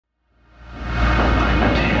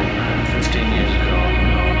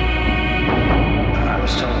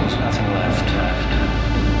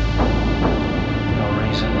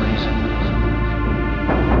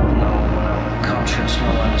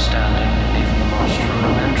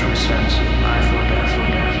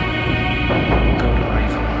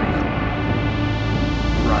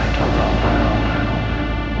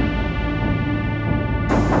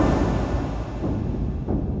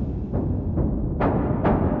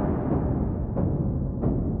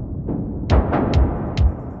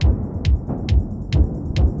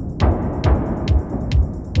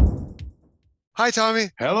Hi, Tommy.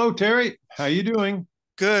 Hello, Terry. How you doing?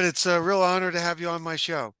 Good. It's a real honor to have you on my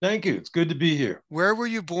show. Thank you. It's good to be here. Where were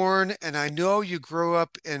you born? And I know you grew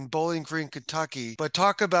up in Bowling Green, Kentucky, but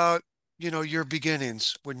talk about, your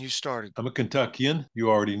beginnings when you started. I'm a Kentuckian. You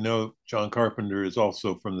already know John Carpenter is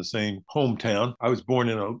also from the same hometown. I was born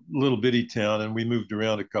in a little bitty town and we moved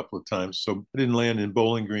around a couple of times. So I didn't land in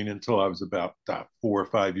Bowling Green until I was about 4 or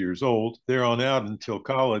 5 years old. There on out until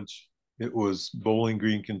college, it was Bowling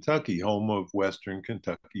Green, Kentucky, home of Western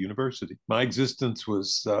Kentucky University. My existence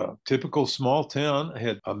was typical small town. I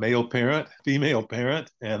had a male parent, female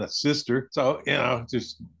parent, and a sister. So,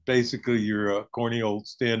 just basically your corny old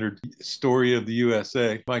standard story of the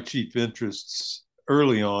USA. My chief interests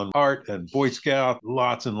early on art and Boy Scout,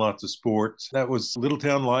 lots and lots of sports. That was little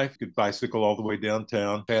town life. Could bicycle all the way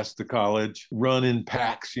downtown, past the college, run in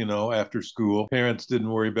packs, after school. Parents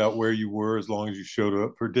didn't worry about where you were as long as you showed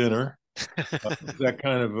up for dinner. That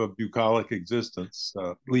kind of a bucolic existence,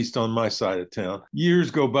 at least on my side of town.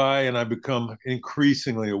 Years go by, and I become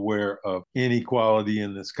increasingly aware of inequality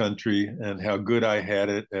in this country and how good I had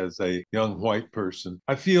it as a young white person.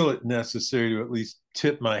 I feel it necessary to at least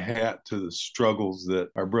tip my hat to the struggles that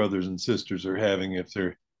our brothers and sisters are having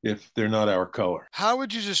if they're not our color. How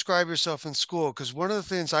would you describe yourself in school? Because one of the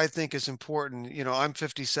things I think is important, I'm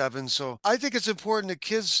 57, so I think it's important that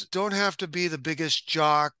kids don't have to be the biggest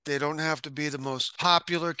jock. They don't have to be the most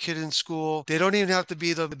popular kid in school. They don't even have to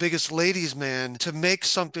be the biggest ladies' man to make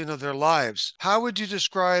something of their lives. How would you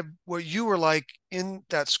describe what you were like in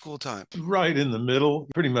that school time? Right in the middle,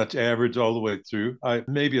 pretty much average all the way through. I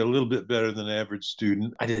maybe a little bit better than average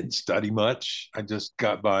student. I didn't study much. I just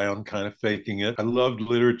got by on kind of faking it. I loved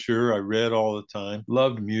literature. I read all the time.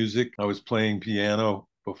 Loved music. I was playing piano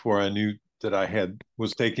before I knew that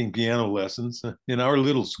was taking piano lessons in our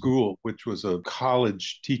little school, which was a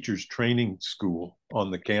college teachers training school on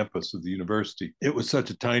the campus of the university. It was such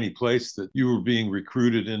a tiny place that you were being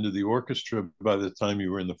recruited into the orchestra by the time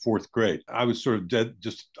you were in the fourth grade. I was sort of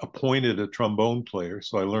just appointed a trombone player,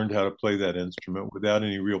 so I learned how to play that instrument without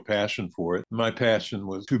any real passion for it. My passion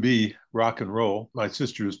was to be rock and roll. My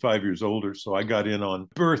sister is 5 years older, so I got in on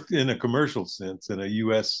birth in a commercial sense, in a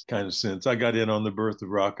US kind of sense. I got in on the birth of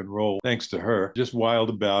rock and roll thanks to her. Just wild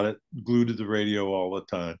about it, glued to the radio all the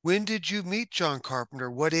time. When did you meet John Carpenter?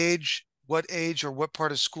 What age? What age or what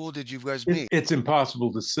part of school did you guys meet? It's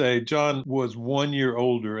impossible to say. John was 1 year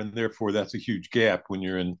older, and therefore that's a huge gap when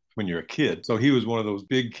you're a kid. So he was one of those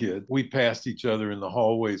big kids. We passed each other in the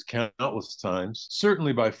hallways countless times.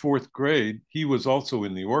 Certainly by fourth grade, he was also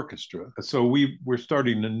in the orchestra. So we were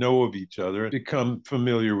starting to know of each other, become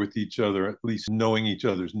familiar with each other, at least knowing each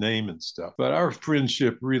other's name and stuff. But our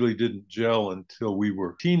friendship really didn't gel until we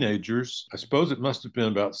were teenagers. I suppose it must have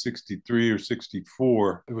been about 63 or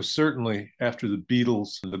 64. It was certainly after the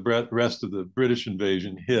Beatles and the rest of the British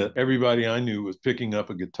invasion hit. Everybody I knew was picking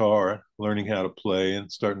up a guitar, learning how to play,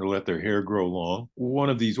 and starting to let their hair grow long.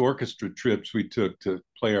 One of these orchestra trips we took to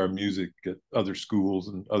play our music at other schools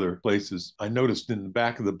and other places, I noticed in the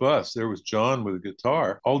back of the bus there was John with a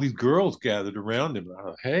guitar. All these girls gathered around him. I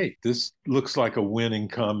thought, hey, this looks like a winning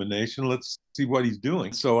combination. Let's see what he's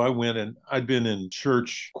doing. So I went, and I'd been in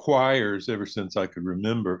church choirs ever since I could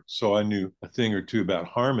remember. So I knew a thing or two about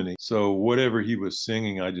harmony. So whatever he was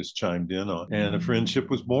singing, I just chimed in on, and a friendship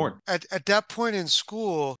was born. At that point in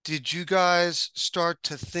school, did you guys start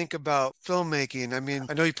to think about filmmaking? I mean,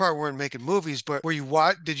 I know you probably weren't making movies, but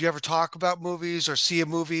did you ever talk about movies or see a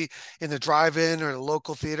movie in the drive-in or the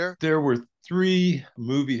local theater? There were three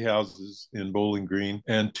movie houses in Bowling Green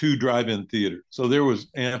and two drive-in theaters. So there was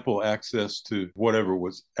ample access to whatever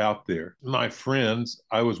was out there. My friends,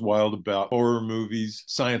 I was wild about horror movies,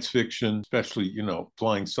 science fiction, especially,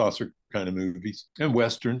 flying saucer kind of movies, and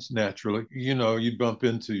westerns. Naturally, you'd bump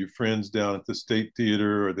into your friends down at the State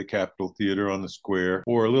Theater or the Capitol Theater on the square,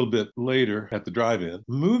 or a little bit later at the drive-in.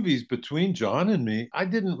 Movies between John and me, I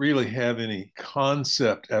didn't really have any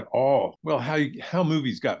concept at all. Well, how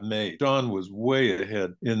movies got made. John was way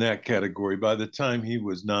ahead in that category. By the time he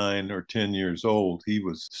was 9 or 10 years old, he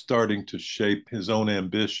was starting to shape his own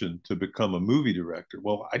ambition to become a movie director.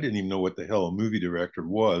 Well, I didn't even know what the hell a movie director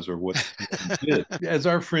was or what he did. As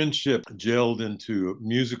our friendship gelled into a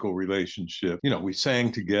musical relationship, we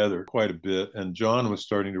sang together quite a bit, and John was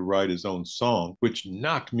starting to write his own song, which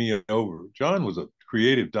knocked me over. John was a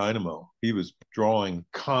creative dynamo. He was drawing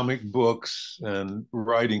comic books and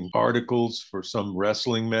writing articles for some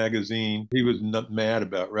wrestling magazine. He was not mad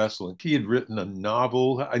about wrestling. He had written a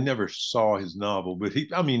novel. I never saw his novel, but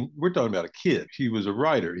we're talking about a kid. He was a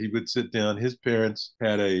writer. He would sit down. His parents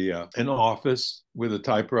had an office with a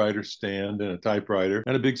typewriter stand and a typewriter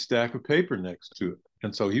and a big stack of paper next to it.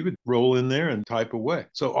 And so he would roll in there and type away.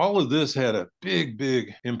 So all of this had a big,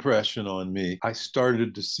 big impression on me. I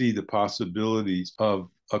started to see the possibilities of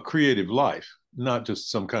a creative life, not just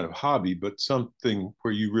some kind of hobby, but something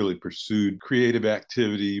where you really pursued creative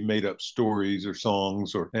activity, made up stories or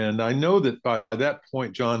songs. And I know that by that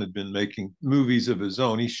point, John had been making movies of his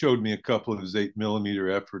own. He showed me a couple of his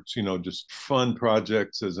 8mm efforts, just fun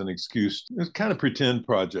projects as an excuse. It was kind of pretend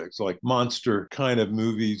projects, like monster kind of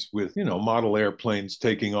movies with, model airplanes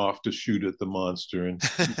taking off to shoot at the monster. And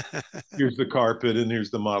here's the carpet, and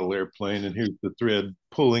here's the model airplane, and here's the thread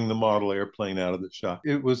pulling the model airplane out of the shot.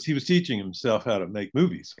 He was teaching himself how to make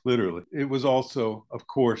movies, literally. It was also, of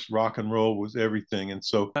course, rock and roll was everything. And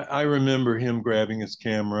so I remember him grabbing his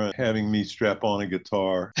camera, having me strap on a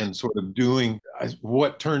guitar, and sort of doing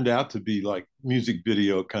what turned out to be like music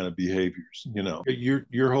video kind of behaviors.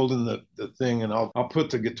 You're holding the thing, and I'll put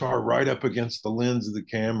the guitar right up against the lens of the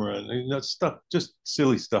camera, and stuff, just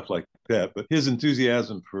silly stuff like that. But his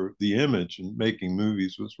enthusiasm for the image and making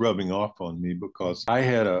movies was rubbing off on me, because I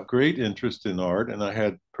had a great interest in art and I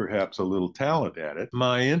had perhaps a little talent at it.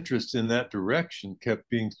 My interest in that direction kept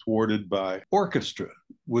being thwarted by orchestra.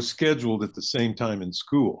 Was scheduled at the same time in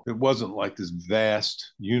school. It wasn't like this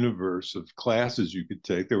vast universe of classes you could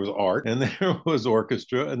take. There was art, and there was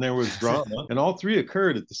orchestra, and there was drama, and all three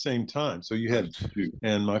occurred at the same time. So you had to do.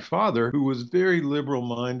 And my father, who was very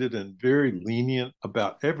liberal-minded and very lenient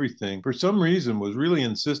about everything, for some reason was really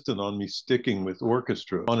insistent on me sticking with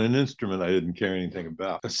orchestra on an instrument I didn't care anything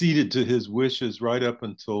about. Acceded to his wishes right up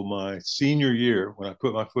until my senior year, when I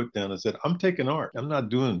put my foot down and said, I'm taking art. I'm not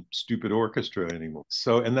doing stupid orchestra anymore.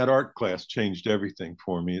 And that art class changed everything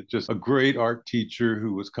for me. It's just a great art teacher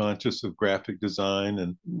who was conscious of graphic design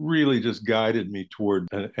and really just guided me toward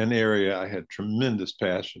an area I had tremendous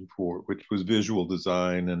passion for, which was visual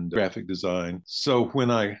design and graphic design. So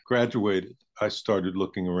when I graduated, I started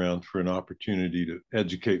looking around for an opportunity to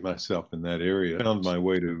educate myself in that area. I found my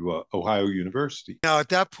way to Ohio University. Now, at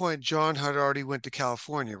that point, John had already went to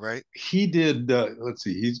California, right? He did, let's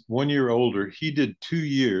see, he's 1 year older. He did 2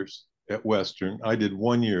 years at Western. I did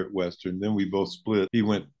 1 year at Western. Then we both split. He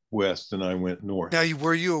went west and I went north. Now,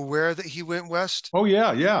 were you aware that he went west? Oh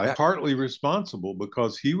yeah. Partly responsible,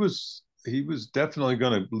 because he was definitely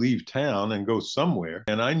going to leave town and go somewhere.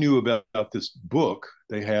 And I knew about this book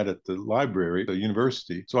they had at the library, the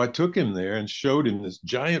university. So I took him there and showed him this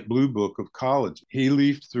giant blue book of college. He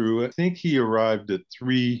leafed through it. I think he arrived at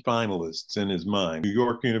 3 finalists in his mind: New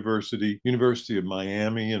York University, University of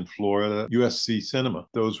Miami in Florida, USC Cinema.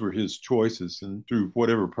 Those were his choices. And through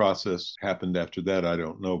whatever process happened after that, I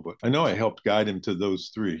don't know. But I know I helped guide him to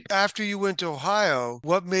those 3. After you went to Ohio,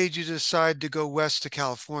 what made you decide to go west to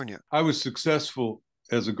California? I was successful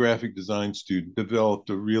as a graphic design student, developed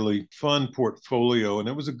a really fun portfolio, and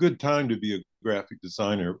it was a good time to be a graphic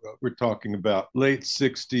designer. We're talking about late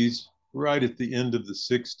 60s, right at the end of the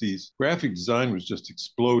 60s. Graphic design was just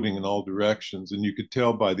exploding in all directions, and you could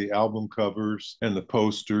tell by the album covers and the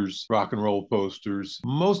posters, rock and roll posters.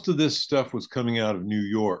 Most of this stuff was coming out of New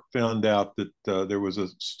York. Found out that there was a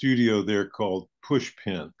studio there called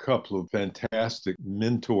Pushpin, a couple of fantastic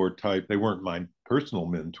mentor type. They weren't my personal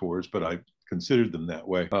mentors, but I considered them that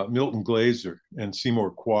way. Milton Glaser and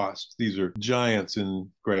Seymour Quast. These are giants in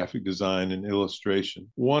graphic design and illustration.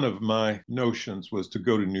 One of my notions was to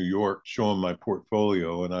go to New York, show them my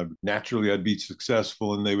portfolio, and I'd be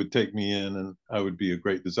successful, and they would take me in, and I would be a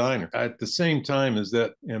great designer. At the same time as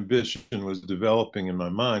that ambition was developing in my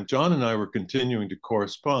mind, John and I were continuing to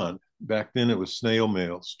correspond. Back then it was snail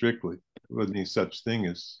mail, strictly. There wasn't any such thing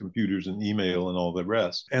as computers and email and all the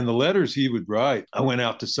rest. And the letters he would write, I went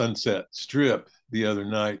out to Sunset Strip the other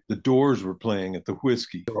night. The Doors were playing at the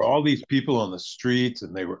Whiskey. There were all these people on the streets,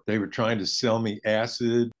 and they were trying to sell me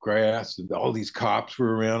acid, grass, and all these cops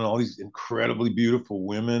were around, all these incredibly beautiful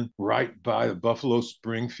women right by the Buffalo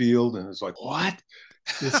Springfield. And it's like, what?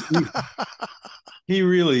 He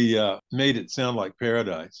really made it sound like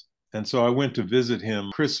paradise. And so I went to visit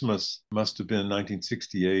him. Christmas must have been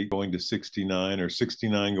 1968 going to 69, or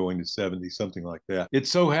 69 going to 70, something like that. It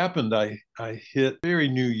so happened I hit very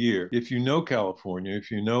New Year. If you know California, if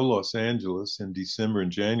you know Los Angeles in December and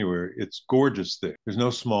January, it's gorgeous there. There's no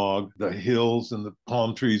smog. The hills and the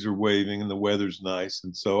palm trees are waving and the weather's nice.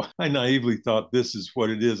 And so I naively thought this is what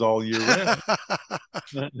it is all year round.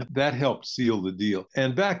 That helped seal the deal.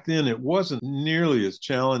 And back then, it wasn't nearly as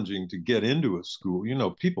challenging to get into a school. You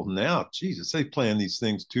know, people now, Jesus, they plan these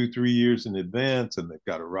things 2, 3 years in advance, and they've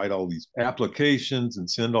got to write all these applications and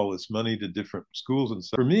send all this money to different schools. And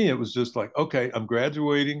so for me, it was just like, okay, I'm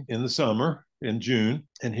graduating in the summer in June,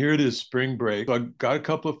 and here it is, spring break. So I got a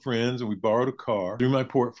couple of friends, and we borrowed a car, threw my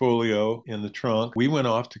portfolio in the trunk. We went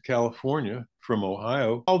off to California from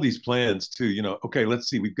Ohio. All these plans too, you know, okay,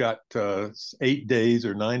 let's see, we've got 8 days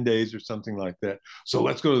or 9 days or something like that. So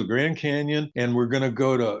let's go to the Grand Canyon, and we're going to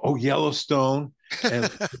go to, Yellowstone.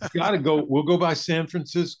 And got to go, we'll go by San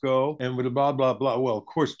Francisco and with a blah, blah, blah. Well, of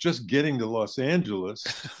course, just getting to Los Angeles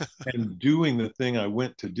and doing the thing I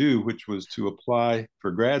went to do, which was to apply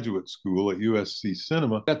for graduate school at USC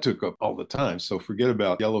Cinema, that took up all the time. So forget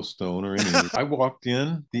about Yellowstone or anything. I walked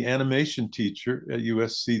in, the animation teacher at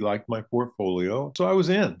USC liked my portfolio. So I was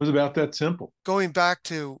in. It was about that simple. Going back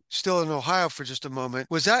to still in Ohio for just a moment,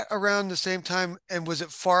 was that around the same time and was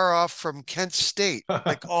it far off from Kent State?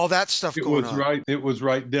 Like all that stuff going on? It was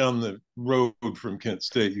right down the road from Kent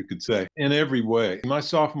State, you could say, in every way. My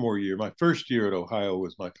sophomore year, my first year at Ohio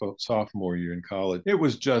was my sophomore year in college. It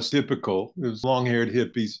was just typical. It was long-haired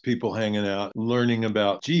hippies, people hanging out, learning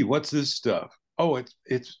about, gee, what's this stuff? Oh,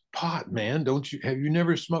 it's pot, man. Have you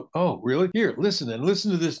never smoked? Oh, really? Here, listen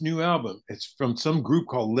to this new album. It's from some group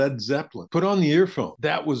called Led Zeppelin. Put on the earphone.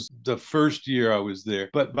 That was the first year I was there.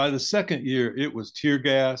 But by the second year, it was tear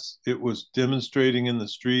gas. It was demonstrating in the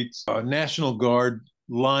streets. National Guard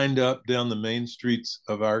lined up down the main streets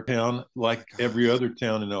of our town like every other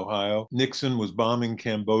town in Ohio. Nixon was bombing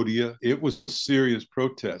Cambodia. It was serious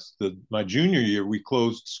protest. My junior year, we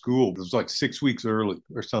closed school. It was like 6 weeks early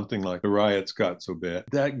or something, like the riots got so bad.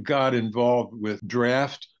 That got involved with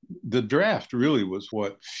draft. The draft really was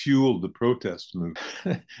what fueled the protest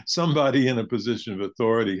movement. Somebody in a position of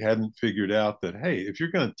authority hadn't figured out that, hey, if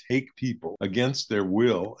you're going to take people against their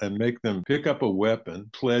will and make them pick up a weapon,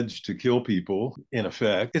 pledge to kill people, in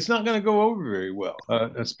effect, it's not going to go over very well,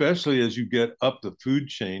 especially as you get up the food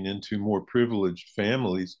chain into more privileged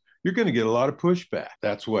families. You're going to get a lot of pushback.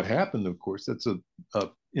 That's what happened, of course. That's a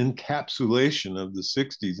encapsulation of the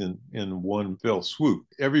 60s in one fell swoop.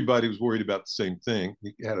 Everybody was worried about the same thing.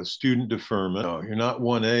 You had a student deferment. No, you're not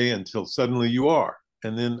 1A until suddenly you are.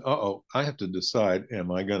 And then, I have to decide, am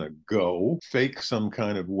I going to go fake some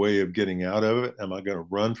kind of way of getting out of it? Am I going to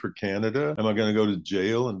run for Canada? Am I going to go to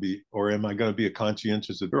jail or am I going to be a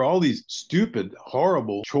conscientious? There are all these stupid,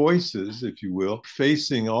 horrible choices, if you will,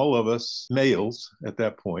 facing all of us males at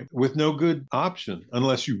that point with no good option,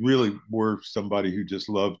 unless you really were somebody who just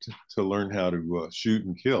loved to learn how to shoot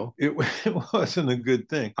and kill. It wasn't a good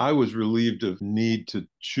thing. I was relieved of need to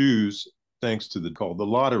choose thanks to the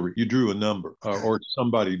lottery. You drew a number, or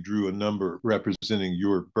somebody drew a number representing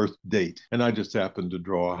your birth date. And I just happened to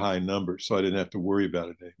draw a high number, so I didn't have to worry about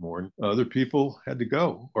it anymore. And other people had to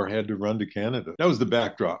go or had to run to Canada. That was the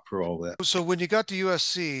backdrop for all that. So when you got to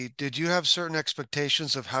USC, did you have certain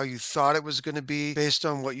expectations of how you thought it was going to be based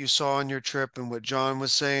on what you saw on your trip and what John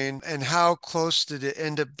was saying? And how close did it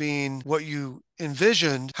end up being what you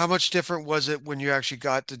envisioned? How much different was it when you actually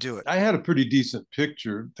got to do it? I had a pretty decent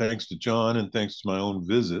picture, thanks to John and thanks to my own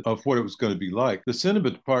visit, of what it was going to be like. The cinema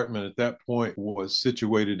department at that point was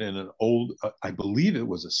situated in an old, I believe it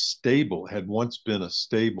was a stable, had once been a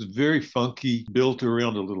stable. It was very funky, built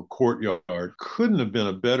around a little courtyard. Couldn't have been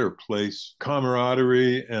a better place.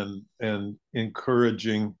 Camaraderie and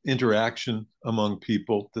encouraging interaction among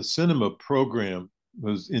people. The cinema program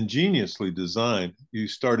was ingeniously designed. You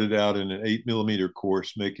started out in an 8mm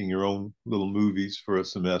course, making your own little movies for a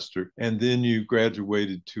semester. And then you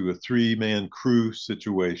graduated to a 3-man crew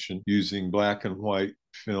situation using black and white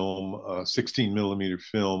film, 16mm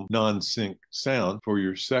film, non-sync sound. For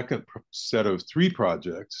your second set of 3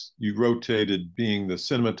 projects, you rotated being the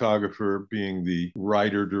cinematographer, being the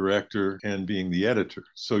writer, director, and being the editor.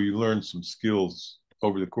 So you learned some skills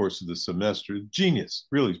over the course of the semester. Genius,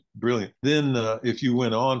 really brilliant. Then if you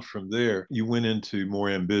went on from there, you went into more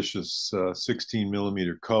ambitious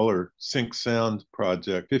 16mm color sync sound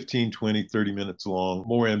project, 15, 20, 30 minutes long,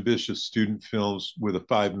 more ambitious student films with a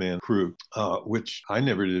 5-man crew, which I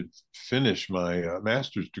never did finish my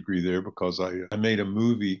master's degree there because I made a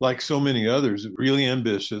movie like so many others, really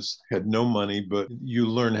ambitious, had no money, but you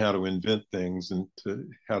learn how to invent things and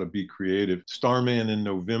how to be creative. Starman in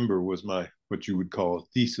November was what you would call a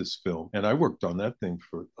thesis film. And I worked on that thing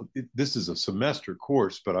this is a semester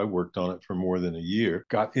course, but I worked on it for more than a year,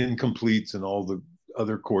 got incompletes and all the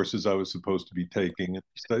other courses I was supposed to be taking.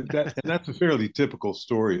 And that's a fairly typical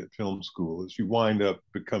story at film school, is you wind up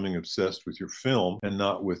becoming obsessed with your film and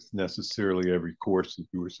not with necessarily every course that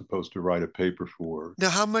you were supposed to write a paper for. Now,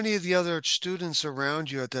 how many of the other students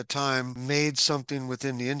around you at that time made something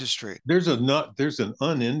within the industry? There's an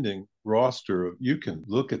unending roster of, you can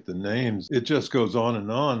look at the names, it just goes on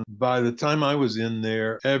and on. By the time I was in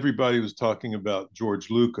there, everybody was talking about George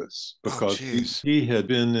Lucas, Oh, because geez. he had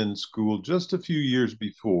been in school just a few years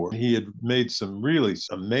before. He had made some really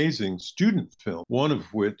amazing student film, one of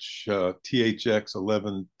which, THX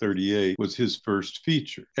 1138, was his first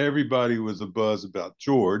feature. Everybody was abuzz about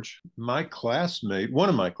George. One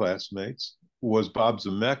of my classmates was Bob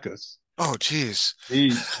Zemeckis. Oh, geez.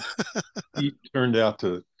 he he turned out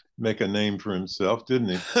to make a name for himself, didn't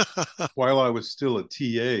he? While I was still a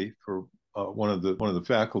TA for one of the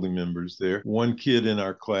faculty members there, one kid in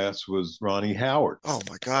our class was Ronnie Howard. Oh,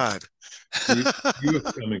 my God. He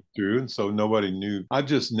was coming through, and so nobody knew. I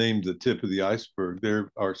just named the tip of the iceberg.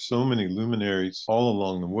 There are so many luminaries all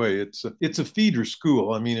along the way. It's a feeder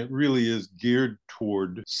school. I mean, it really is geared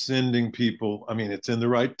toward sending people. I mean, it's in the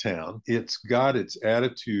right town. It's got its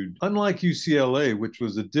attitude, unlike UCLA, which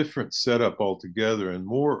was a different setup altogether and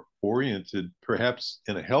more oriented, perhaps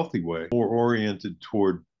in a healthy way, more oriented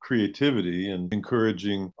toward creativity and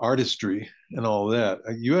encouraging artistry and all that.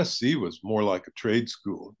 USC was more like a trade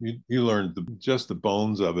school. You learned just the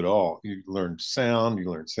bones of it all. You learned sound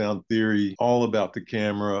theory, all about the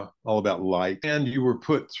camera, all about light. And you were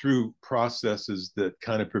put through processes that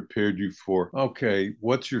kind of prepared you for, okay,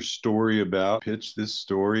 what's your story about? Pitch this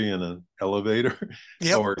story in an elevator.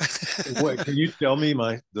 Yep. Or what, can you tell me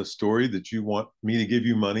the story that you want me to give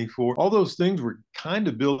you money for? All those things were kind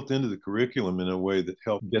of built into the curriculum in a way that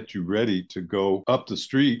helped get you ready to go up the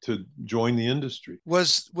street to join the industry.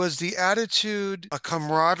 Was the attitude a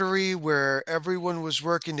camaraderie where everyone was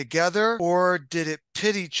working together, or did it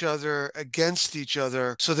pit each other against each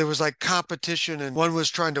other? So there was like competition and one was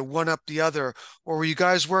trying to one up the other, or were you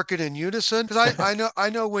guys working in unison? Because I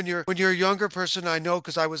know when you're a younger person, I know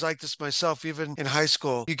because I was like this myself, even in high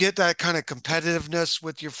school, you get that kind of competitiveness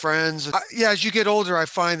with your friends. Yeah, as you get older, I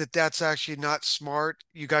find that that's actually not smart.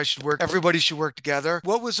 You guys should everybody should work together.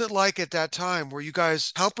 What was it like at that time? Were you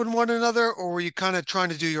guys helping one another, or were you kind of trying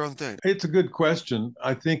to do your own thing? It's a good question.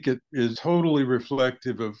 I think it is totally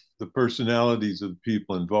reflective of the personalities of the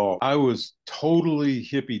people involved. I was totally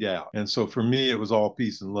hippied out. And so for me, it was all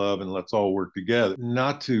peace and love and let's all work together.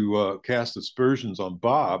 Not to cast aspersions on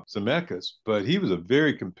Bob Zemeckis, but he was a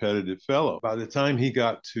very competitive fellow. By the time he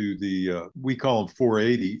got to we call him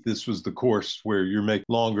 480, this was the course where you're making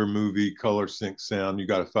longer movie, color, sync, sound. You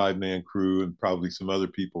got a 5-man crew and probably some other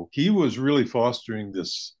people. He was really fostering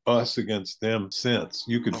this us against them sense.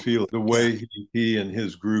 You could feel it, the way he and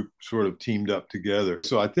his group sort of teamed up together.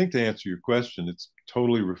 So I think to answer your question, it's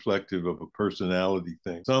totally reflective of a personality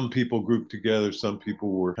thing. Some people grouped together, some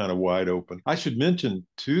people were kind of wide open. I should mention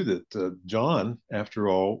too that John, after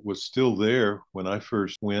all, was still there when I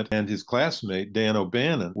first went, and his classmate Dan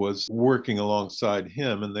O'Bannon was working alongside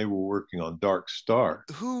him, and they were working on Dark Star.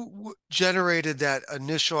 Who generated that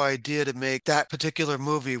initial idea to make that particular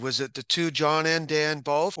movie? Was it the two, John and Dan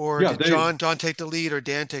both, or did John take the lead or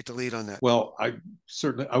Dan take the lead on that? Well,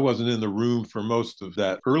 I wasn't in the room for most of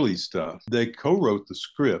that early stuff. They co-wrote the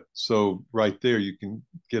script. So right there, you can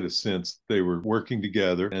get a sense they were working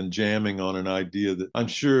together and jamming on an idea that I'm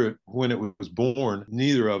sure when it was born,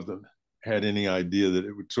 neither of them had any idea that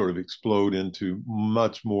it would sort of explode into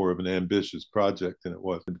much more of an ambitious project than it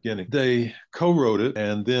was at the beginning. They co-wrote it,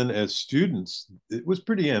 and then as students, it was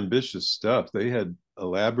pretty ambitious stuff. They had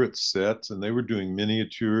elaborate sets and they were doing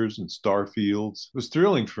miniatures and star fields. It was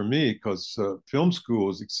thrilling for me because film school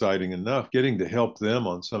was exciting enough. Getting to help them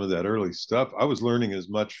on some of that early stuff, I was learning as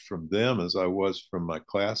much from them as I was from my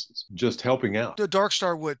classes, just helping out. The Dark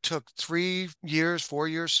Star took 3 years, 4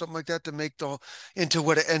 years, something like that to make into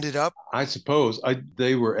what it ended up. I suppose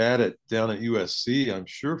they were at it down at USC, I'm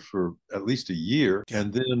sure, for at least a year. Yeah.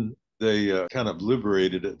 And then they kind of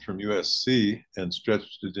liberated it from USC and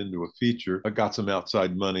stretched it into a feature. I got some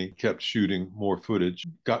outside money, kept shooting more footage,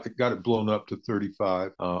 got it blown up to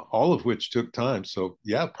 35, all of which took time. So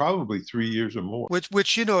yeah, probably 3 years or more.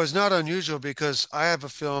 Which is not unusual because I have a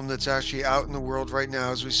film that's actually out in the world right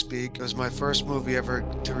now as we speak. It was my first movie ever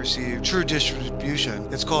to receive true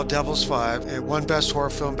distribution. It's called Devil's Five. It won Best Horror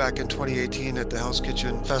Film back in 2018 at the Hell's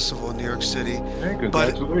Kitchen Festival in New York City. Hey,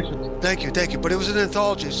 congratulations. Thank you. But it was an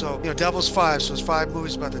anthology. So, Devil's Five, so it's 5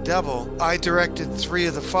 movies about the devil. I directed 3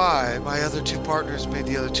 of the 5. My other 2 partners made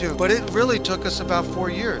the other 2. But it really took us about 4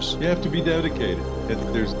 years. You have to be dedicated.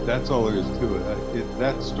 That's all there is to it.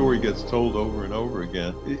 That story gets told over and over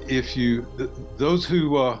again. If you, those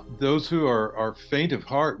who are faint of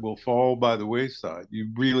heart will fall by the wayside. You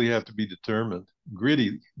really have to be determined,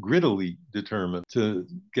 grittily determined to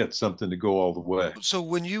get something to go all the way. So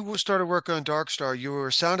when you started working on Dark Star, you were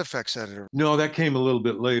a sound effects editor. No, that came a little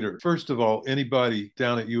bit later. First of all, anybody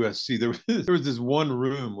down at USC, there was this one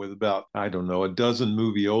room with about, I don't know, a dozen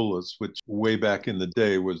moviolas, which way back in the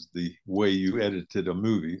day was the way you edited a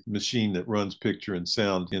movie, machine that runs picture and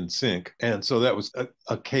sound in sync. And so that was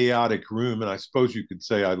a chaotic room. And I suppose you could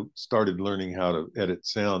say I started learning how to edit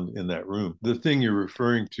sound in that room. The thing you're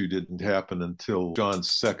referring to didn't happen until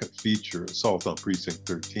John's second feature, Assault on Precinct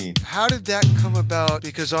 13. How did that come about?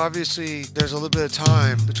 Because obviously there's a little bit of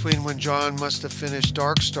time between when John must have finished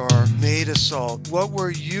Dark Star, made Assault. What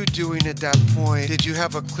were you doing at that point? Did you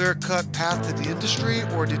have a clear-cut path to the industry,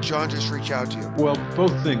 or did John just reach out to you? Well,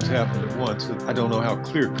 both things happened at once. I don't know how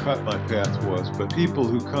clear-cut my path was, but people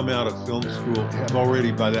who come out of film school have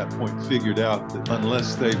already by that point figured out that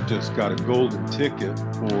unless they've just got a golden ticket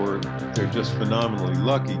or they're just phenomenally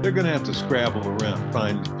lucky, they're going to have to scrabble around,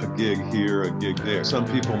 find a gig here, a gig there. Some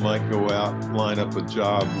people might go out, line up a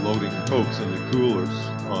job loading Cokes into coolers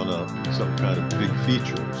on some kind of big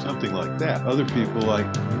feature or something like that. Other people like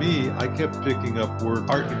me, I kept picking up work,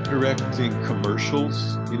 art directing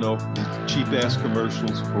commercials, cheap-ass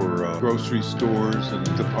commercials for grocery stores and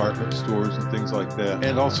department stores and things like that.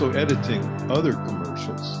 And also editing other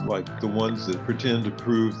commercials, like the ones that pretend to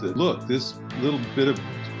prove that, look, this little bit of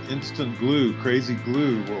instant glue, crazy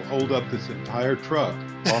glue, will hold up this entire truck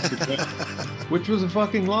off the ground, which was a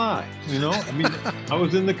fucking lie. I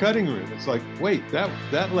was in the cutting room. It's like, wait, that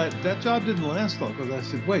job didn't last long. Because I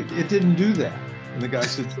said, wait, it didn't do that. And the guy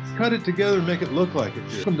said, cut it together and make it look like it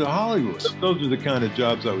did. Come to Hollywood. Those are the kind of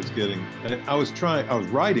jobs I was getting. And I was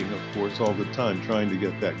writing, of course, all the time, trying to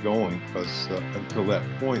get that going, because until that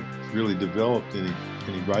point, really developed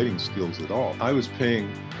any writing skills at all. I was paying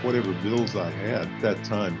whatever bills I had at that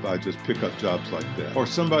time by just pick up jobs like that. Or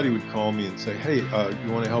somebody would call me and say, hey,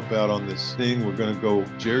 you want to help out on this thing? We're going to go,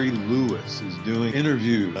 Jerry Lewis is doing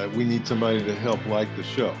interview. We need somebody to help light the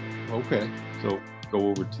show. Okay. So go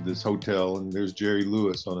over to this hotel and there's Jerry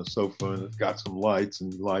Lewis on a sofa and it's got some lights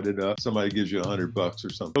and you light it up. Somebody gives you $100 or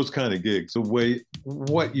something. Those kind of gigs.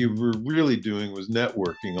 What you were really doing was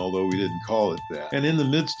networking, although we didn't call it that. And in the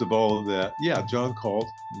midst of all of that, John called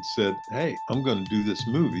and said, hey, I'm going to do this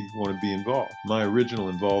movie. You want to be involved? My original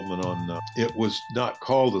involvement on it was not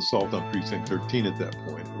called Assault on Precinct 13 at that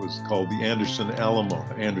point. It was called the Anderson Alamo,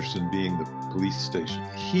 Anderson being the police station.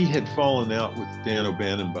 He had fallen out with Dan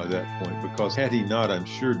O'Bannon by that point, because had he not, I'm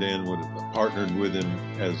sure Dan would have partnered with him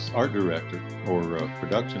as art director or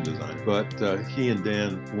production designer. But he and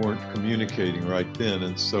Dan weren't communicating right then.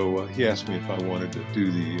 And so he asked me if I wanted to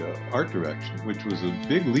do the art direction, which was a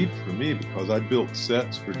big leap for me because I built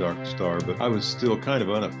sets for Dark Star, but I was still kind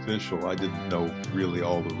of unofficial. I didn't know really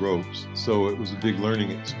all the ropes. So it was a big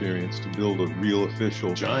learning experience to build a real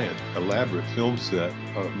official, giant, elaborate film set,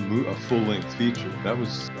 a full-length feature. That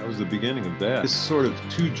was the beginning of that. This sort of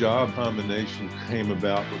two-job combination came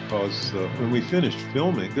about because when we finished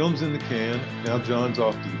filming, film's in the can. Now John's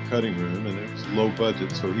off to the cutting room, and it was low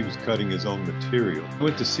budget, so he was cutting his own material. I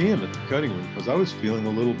went to see him at the cutting room because I was feeling a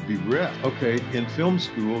little bereft. Okay, in film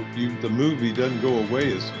school, the movie doesn't go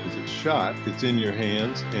away as soon as it's shot. It's in your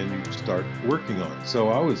hands, and you start working on it. So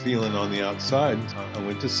I was feeling on the outside. I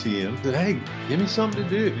went to see him. I said, hey, give me something to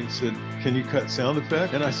do. And he said, can you cut sound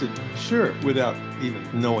effects? And I said, sure, without even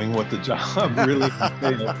knowing what the job really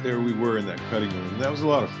entailed. There we were in that cutting room. And that was a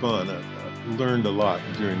lot of fun. I learned a lot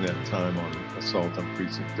during that time on Assault on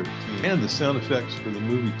Precinct 13. And the sound effects for the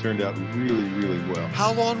movie turned out really, really well.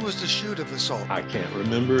 How long was the shoot of Assault? I can't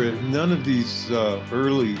remember it. None of these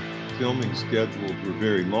early filming schedules were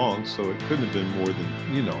very long, so it couldn't have been more than,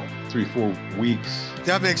 3-4 weeks.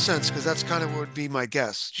 That makes sense, because that's kind of what would be my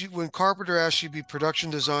guess. When Carpenter asked you to be production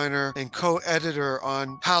designer and co-editor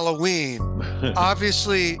on Halloween,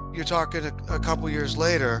 obviously you're talking a couple years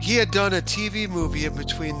later. He had done a TV movie in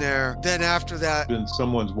between there. Then after that, then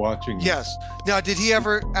someone's watching. Yes. Now, did he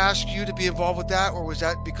ever ask you to be involved with that, or was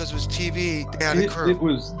that because it was TV? They had a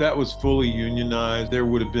crew? That was fully unionized. There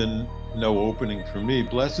would have been no opening for me.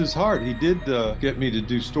 Bless his heart, he did get me to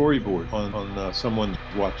do storyboard on Someone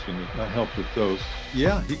Watching Me. I helped with those.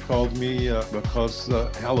 Yeah, he called me because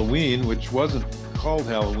Halloween, which wasn't called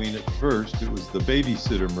Halloween at first, it was the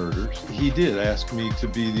Babysitter Murders. He did ask me to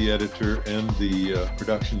be the editor and the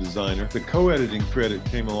production designer. The co-editing credit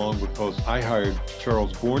came along because I hired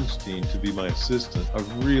Charles Bornstein to be my assistant, a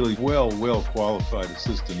really well qualified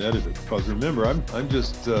assistant editor. Because remember, I'm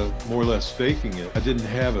just more or less faking it. I didn't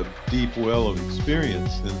have a deep well of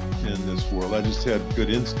experience in this world. I just had good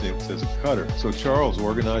instincts as a cutter. So Charles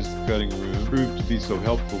organized the cutting room, proved to be so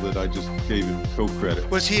helpful that I just gave him co-credit.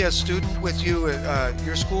 Was he a student with you at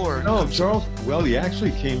your school? Or no, Charles, well, he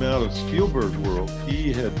actually came out of Spielberg world.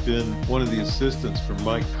 He had been one of the assistants for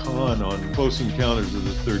Mike Kahn on Close Encounters of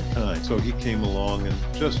the Third Kind. So he came along and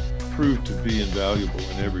just proved to be invaluable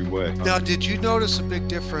in every way. Now, did you notice a big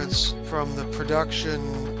difference from the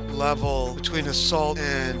production level between Assault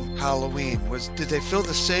and Halloween? Did they feel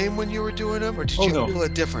the same when you were doing them, or did you feel a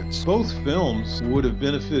difference? Both films would have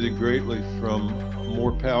benefited greatly from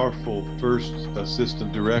more powerful first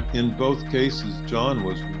assistant director. In both cases, John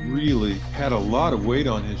really had a lot of weight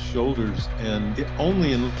on his shoulders, and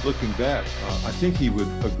only in looking back, I think he would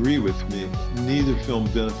agree with me, neither film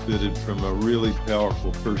benefited from a really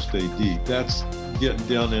powerful first AD. That's getting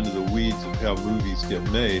down into the weeds of how movies get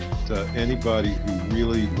made. Anybody who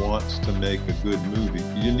really wants to make a good movie,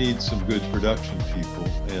 you need some good production people.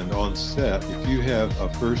 And on set, if you have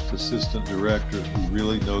a first assistant director who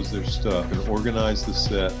really knows their stuff, can organize the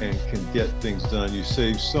set and can get things done, you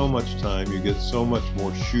save so much time, you get so much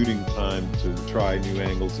more shooting time to try new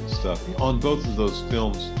angles and stuff. On both of those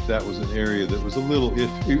films, that was an area that was a little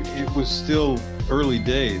iffy. It was still early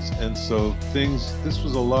days, and so this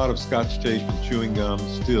was a lot of scotch tape and chewing gum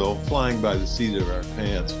still flying by the seat of our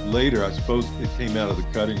pants. Later, I suppose it came out of the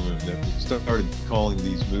cutting room that we started calling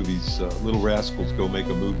these movies Little Rascals Go Make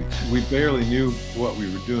a Movie. We barely knew what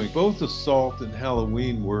we were doing. Both Assault and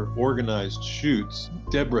Halloween were organized shoots.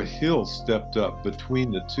 Deborah Hill stepped up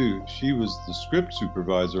between the two. She was the script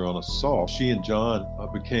supervisor on Assault. She and John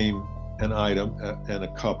became an item and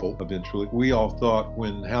a couple eventually. We all thought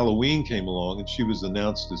when Halloween came along and she was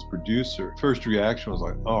announced as producer, first reaction was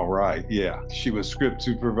like, all right, yeah, she was script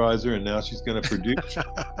supervisor and now she's going to produce.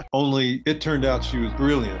 Only it turned out she was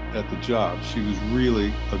brilliant at the job. She was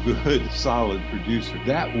really a good, solid producer.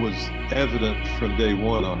 That was evident from day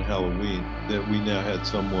one on Halloween, that we now had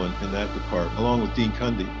someone in that department, along with Dean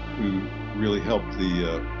Cundy, who really helped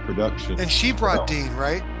the production. And she brought Dean,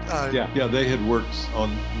 right? Yeah, they had worked on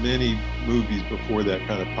many movies before that,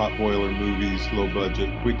 kind of potboiler movies, low budget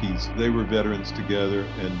quickies. They were veterans together,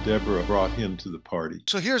 and Deborah brought him to the party.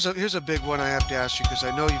 So here's a big one I have to ask you, because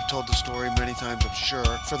I know you've told the story many times, I'm sure.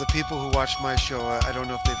 For the people who watch my show, I don't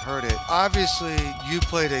know if they've heard it. Obviously, you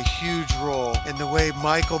played a huge role in the way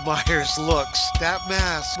Michael Myers looks. That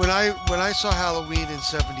mask, when I saw Halloween in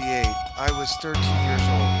 '78, I was 13 years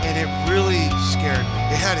old, and it really scared me.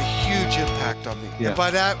 It had a huge impact on me. Yeah. And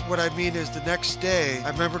by that, what I mean is the next day, I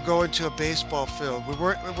remember going to a baseball field.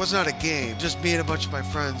 It was not a game, just me and a bunch of my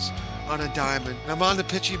friends on a diamond. And I'm on the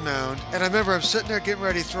pitching mound, and I remember I'm sitting there getting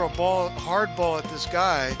ready to throw a hard ball at this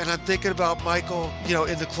guy, and I'm thinking about Michael,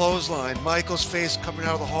 in the clothesline, Michael's face coming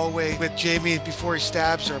out of the hallway with Jamie before he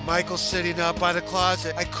stabs her, Michael sitting up by the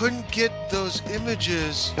closet. I couldn't get those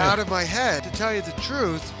images out of my head. To tell you the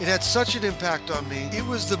truth, it had such an impact on me. It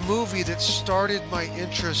was the movie that started my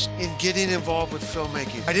interest in getting involved with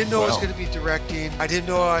filmmaking. I didn't know I was going to be directing. I didn't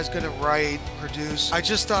know I was going to write, produce. I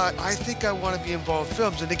just thought, I think I want to be involved in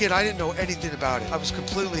films. And again, I didn't know anything about it. I was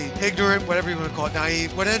completely ignorant, whatever you want to call it,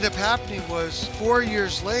 naive. What ended up happening was 4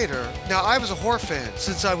 years later, now I was a horror fan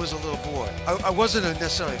since I was a little boy. I wasn't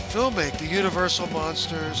necessarily a filmmaker. The Universal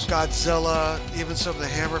monsters, Godzilla, even some of the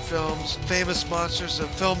Hammer films, Famous Monsters of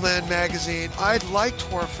Filmland magazine. I liked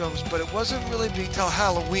horror films, but it wasn't really until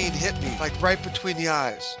Halloween hit me, like right between the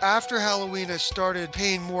eyes. After Halloween, I started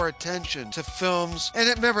paying more attention to films. And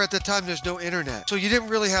remember, at the time, there's no internet. So you didn't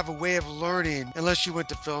really have a way of learning unless you went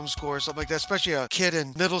to film school or something like that, especially a kid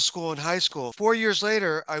in middle school and high school. 4 years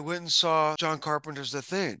later, I went and saw John Carpenter's The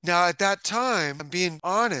Thing. Now, at that time, I'm being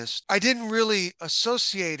honest, I didn't really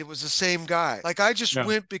associate it was the same guy. Like, I just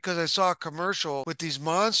went because I saw a commercial with these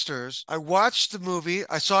monsters. I watched the movie.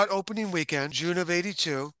 I saw it opening weekend, June of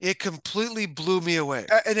 '82. It completely blew me away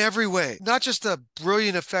in every way. Not just the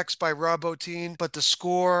brilliant effects by Rob Bottin, but the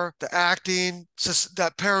score, the acting,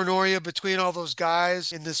 that paranoia between all those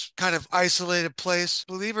guys in this kind of isolated place.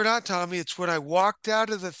 Believe it or not, Tommy, it's when I walked out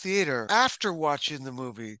of the theater after watching the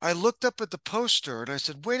movie, I looked up at the poster and I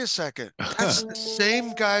said, wait a second, that's the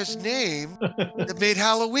same guy's name that made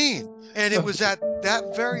Halloween. And it was at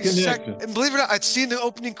that very second. Connection. And believe it or not, I'd seen the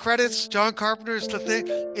opening credits. John Carpenter is the thing.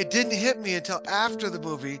 It didn't hit me until after the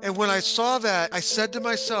movie. And when I saw that, I said to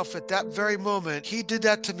myself at that very moment, he did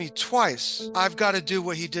that to me twice. I've got to do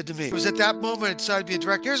what he did to me. It was at that moment I decided to be a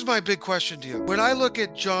director. Here's my big question to you. When I look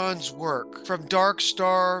at John's work, from Dark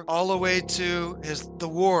Star all the way to The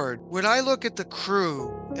Ward, when I look at the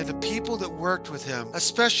crew and the people that worked with him,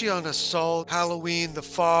 especially on Assault, Halloween, The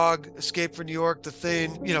Fog, Escape from New York, The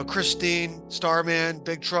Thing, Christine, Starman,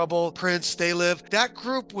 Big Trouble, Prince, They Live. That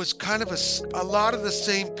group was kind of a lot of the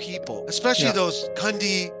same people, especially those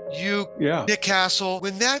Cundy, Nick Castle.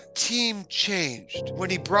 When that team changed, when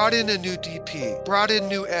he brought in a new DP, brought in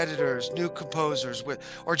new editors, new composers,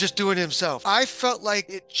 or just doing it himself, I felt like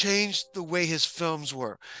it changed the way his films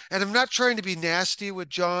were. And I'm not trying to be nasty with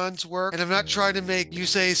John's work, and I'm not trying to make you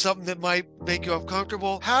say something that might make you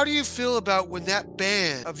uncomfortable. How do you feel about when that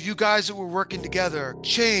band of you guys that were working together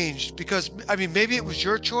changed? Because, maybe it was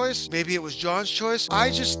your choice, maybe it was John's choice.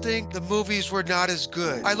 I just think the movies were not as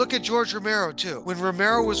good. I look at George Romero too. When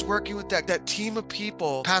Romero was working with that team of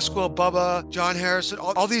people, Pasquale Bubba, John Harrison,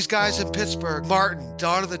 all these guys in Pittsburgh, Martin,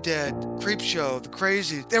 Dawn of the Dead, Creepshow, The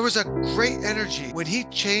Crazy, there was a great energy. When he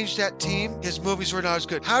changed that team, his movies were not as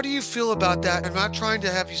good. How do you feel about that? I'm not trying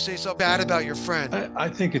to have you say something bad about your friend. I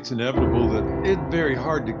think it's inevitable that it's very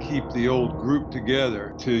hard to keep the old group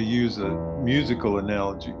together, to use a musical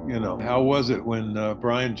analogy. How was it when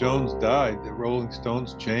Brian Jones died? The Rolling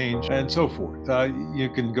Stones changed, and so forth. You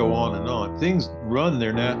can go on and on. Things run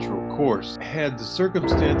their natural course. Had the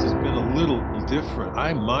circumstances been a little different,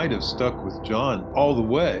 I might have stuck with John all the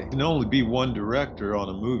way. There can only be one director on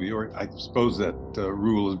a movie, or I suppose that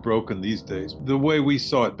rule is broken these days. The way we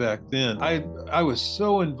saw it back then, I was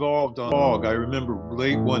so involved on Fog. I remember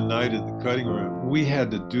late one night in the cutting room, we had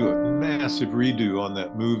to do a massive redo on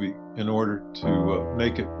that movie in order to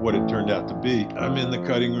make it what it turned out to be. I'm in the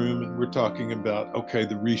cutting room and we're talking about, okay,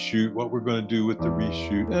 the reshoot, what we're going to do with the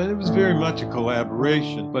reshoot. And it was very much a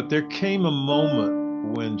collaboration, but there came a moment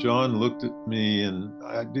when John looked at me, and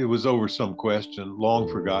it was over some question, long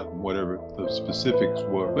forgotten whatever the specifics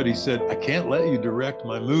were, but he said, I can't let you direct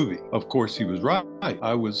my movie. Of course, he was right.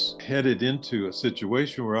 I was headed into a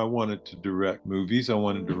situation where I wanted to direct movies. I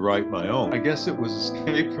wanted to write my own. I guess it was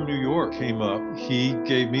Escape from New York came up. He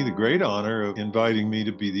gave me the great honor of inviting me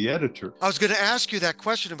to be the editor. I was going to ask you that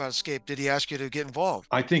question about Escape. Did he ask you to get involved?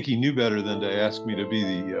 I think he knew better than to ask me to be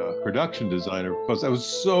the production designer, because I was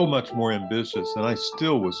so much more ambitious, and I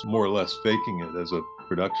still was more or less faking it as a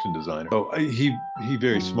production designer. So he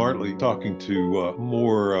very smartly, talking to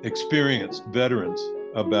more experienced veterans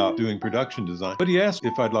about doing production design. But he asked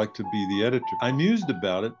if I'd like to be the editor. I mused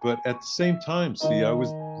about it, but at the same time, I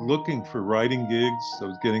was looking for writing gigs. I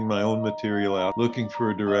was getting my own material out, looking for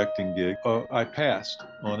a directing gig. I passed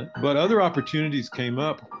on it. But other opportunities came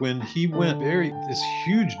up when he went this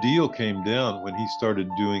huge deal came down when he started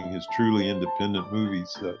doing his truly independent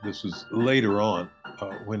movies. This was later on.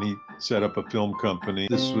 When he set up a film company.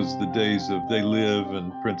 This was the days of They Live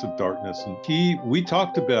and Prince of Darkness. And we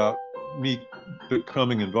talked about me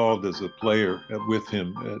becoming involved as a player with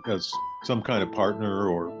him, as some kind of partner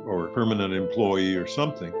or permanent employee or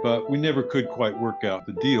something. But we never could quite work out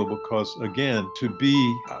the deal because, again,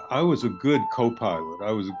 I was a good co-pilot.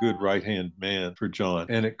 I was a good right-hand man for John.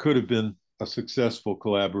 And it could have been a successful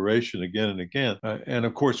collaboration again and again. And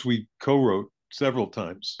of course, we co-wrote several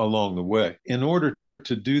times along the way. In order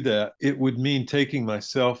to do that, it would mean taking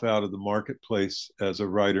myself out of the marketplace as a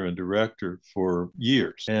writer and director for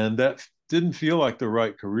years. And that didn't feel like the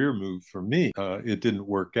right career move for me. It didn't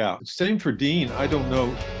work out. Same for Dean. I don't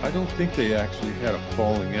know. I don't think they actually had a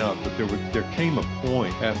falling out, but there came a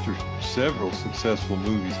point after several successful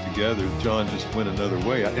movies together, John just went another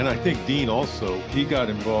way. And I think Dean also, he got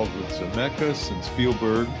involved with Zemeckis and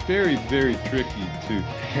Spielberg. Very, very tricky to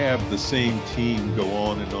have the same team go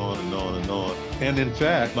on and on and on and on. And in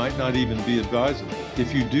fact, might not even be advisable.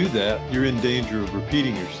 If you do that, you're in danger of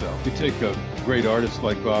repeating yourself. You take a great artist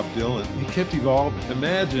like Bob Dylan, he kept evolving.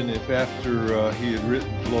 Imagine if after he had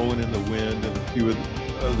written Blowing in the Wind and a few of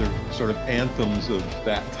other sort of anthems of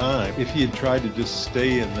that time. If he had tried to just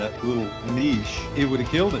stay in that little niche, it would have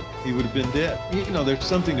killed him. He would have been dead. There's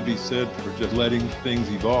something to be said for just letting things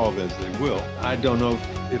evolve as they will. I don't know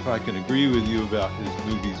if I can agree with you about his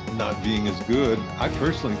movies not being as good. I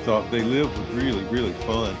personally thought They Live was really, really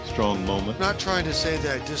fun, strong moment. Not trying to say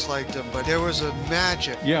that I disliked them, but there was a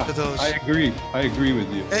magic to those. I agree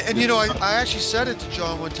with you. And I actually said it to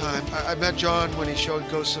John one time. I met John when he showed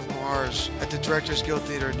Ghosts of Mars at the Directors Guild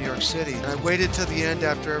Theater in New York City. And I waited till the end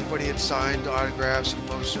after everybody had signed autographs and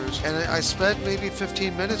posters. And I spent maybe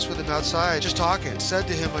 15 minutes with him outside just talking. I said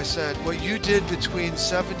to him, I said, what you did between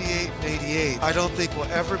 78 and 88, I don't think will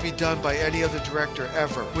ever be done by any other director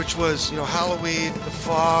ever, which was, Halloween, The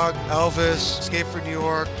Fog, Elvis, Escape from New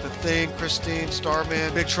York, The Thing, Christine,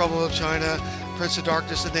 Starman, Big Trouble in China, Prince of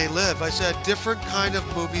Darkness, and They Live. I said, different kind of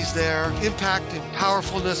movies there, impact and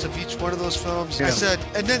powerfulness of each one of those films. Yeah. I said,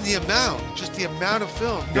 and then the amount of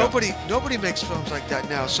film. Yeah. Nobody makes films like that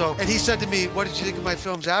now. So, and he said to me, what did you think of my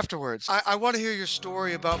films afterwards? I want to hear your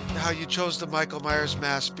story about how you chose the Michael Myers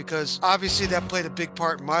mask, because obviously that played a big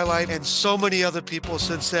part in my life and so many other people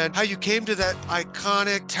since then. How you came to that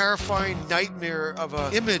iconic, terrifying nightmare of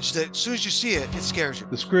an image that as soon as you see it, it scares you.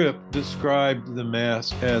 The script described the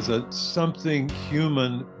mask as something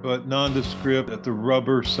human but nondescript, that the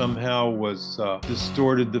rubber somehow was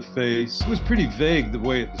distorted the face. It was pretty vague the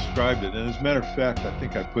way it described it, and as a matter of fact, I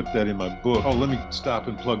think I put that in my book. Oh, let me stop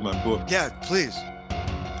and plug my book. Yeah, please.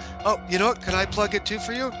 Oh, you know what? Can I plug it too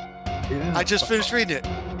for you? Yeah. I just finished reading it.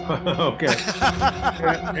 Okay.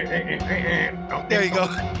 There you go.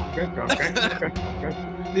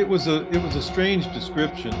 It was a strange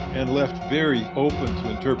description and left very open to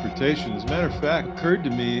interpretation. As a matter of fact, it occurred to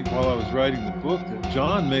me while I was writing the book that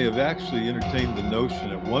John may have actually entertained the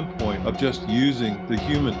notion at one point of just using the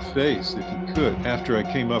human face if he could. After I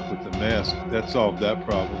came up with the mask, that solved that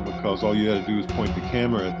problem, because all you had to do was point the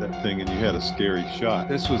camera at that thing and you had a scary shot.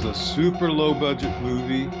 This was a super low budget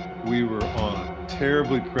movie. We were on a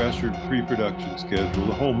terribly pressured pre-production schedule.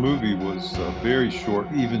 The whole movie was very short,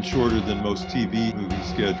 even shorter than most TV movie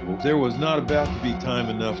schedules. There was not about to be time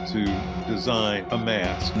enough to design a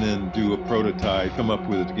mask and then do a prototype, come up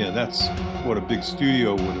with it again. That's what a big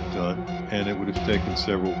studio would have done, and it would have taken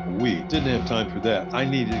several weeks. Didn't have time for that. I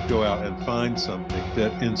needed to go out and find something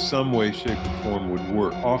that in some way, shape, or form would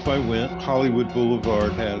work. Off I went. Hollywood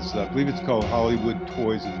Boulevard has, I believe it's called Hollywood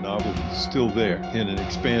Toys and Novelties, still there in an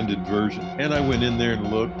expanded version. And I went in there and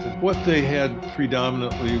looked. What they had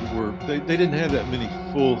predominantly were, they didn't have that many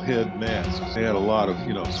full head masks. They had a lot of,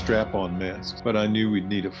 strap-on masks, but I knew we'd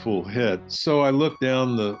need a full head. So I looked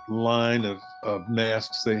down the line of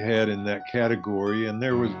masks they had in that category, and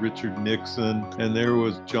there was Richard Nixon, and there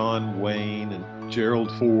was John Wayne, and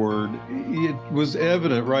Gerald Ford. It was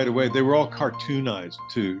evident right away. They were all cartoonized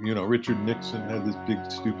too. Richard Nixon had this big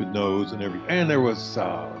stupid nose and everything. And there was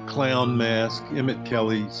a clown mask, Emmett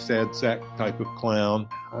Kelly, sad sack type of clown.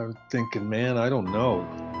 I was thinking, man, I don't know.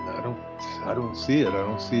 I don't see it. I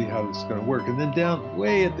don't see how this is going to work. And then down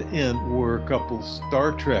way at the end were a couple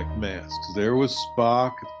Star Trek masks. There was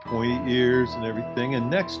Spock, pointy ears and everything. And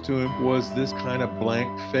next to him was this kind of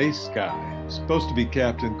blank face guy. Supposed to be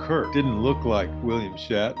Captain Kirk. Didn't look like William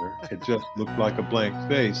Shatner. It just looked like a blank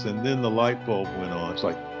face. And then the light bulb went on. It's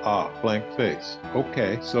like, blank face.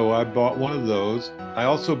 Okay. So I bought one of those. I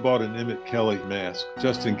also bought an Emmett Kelly mask,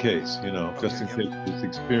 just in case, just in case this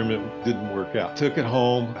experiment didn't work out. Took it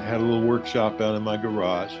home. I had a little workshop out in my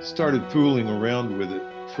garage. Started fooling around with it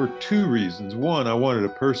for two reasons. One, I wanted to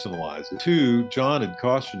personalize it. Two, John had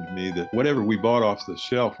cautioned me that whatever we bought off the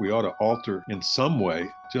shelf, we ought to alter in some way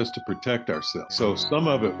just to protect ourselves. So some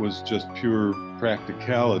of it was just pure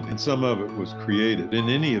practicality, and some of it was creative. In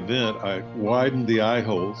any event, I widened the eye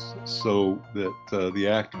holes so that the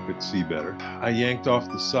actor could see better. I yanked off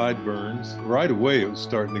the sideburns. Right away, it was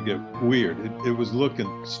starting to get weird. It was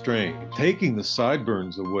looking strange. Taking the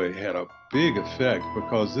sideburns away had a big effect,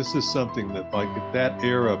 because this is something that, like, at that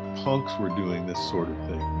era, punks were doing this sort of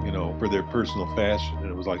thing, for their personal fashion. And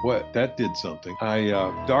it was like, what? That did something. I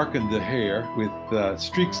darkened the hair with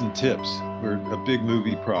streaks and tips. Were a big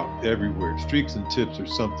movie prop everywhere. Streaks and tips are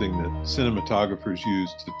something that cinematographers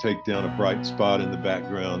use to take down a bright spot in the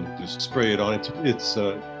background and just spray it on. It's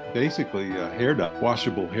basically hair dye,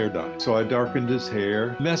 washable hair dye. So I darkened his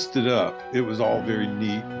hair, messed it up. It was all very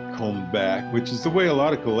neat, combed back, which is the way a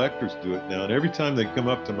lot of collectors do it now. And every time they come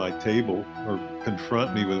up to my table or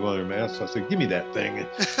confront me with one of their masks, I say, give me that thing. And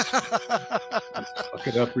fuck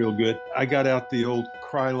it up real good. I got out the old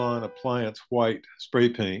Krylon appliance white spray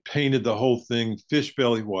paint, painted the whole thing fish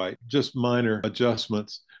belly white, just minor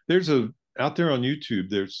adjustments. There's a out there on YouTube,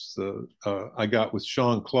 there's I got with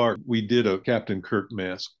Sean Clark. We did a Captain Kirk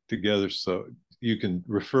mask together, so you can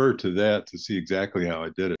refer to that to see exactly how I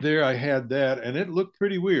did it. There, I had that, and it looked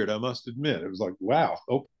pretty weird. I must admit, it was like, wow,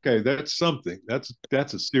 okay, that's something. That's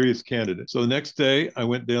a serious candidate. So the next day, I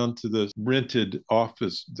went down to the rented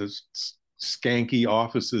office, this skanky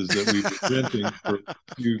offices that we were renting for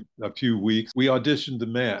a few weeks. We auditioned the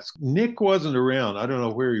mask. Nick wasn't around. I don't know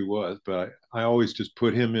where he was, but I always just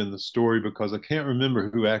put him in the story because I can't remember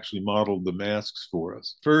who actually modeled the masks for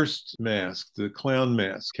us. First mask, the clown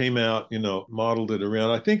mask, came out, modeled it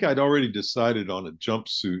around. I think I'd already decided on a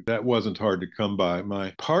jumpsuit. That wasn't hard to come by.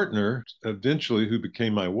 My partner, eventually, who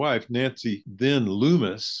became my wife, Nancy then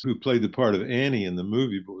Loomis, who played the part of Annie in the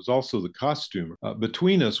movie, but was also the costumer.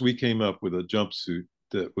 Between us, we came up with a jumpsuit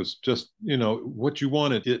that was just, what you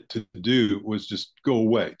wanted it to do was just go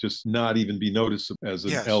away, just not even be noticeable as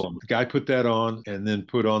an Yes. element. The guy put that on and then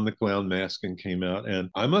put on the clown mask and came out. And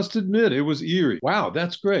I must admit, it was eerie. Wow,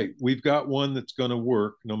 that's great. We've got one that's going to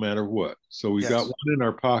work no matter what. So we've got Yes. one in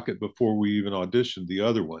our pocket before we even auditioned the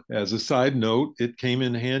other one. As a side note, it came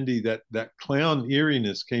in handy. That clown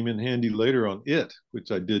eeriness came in handy later on It,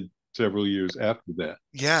 which I did several years after that.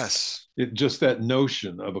 Yes. It just that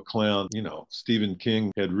notion of a clown, Stephen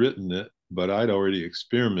King had written it, but I'd already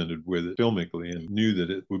experimented with it filmically and knew that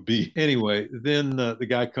it would be. Anyway, then the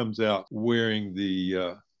guy comes out wearing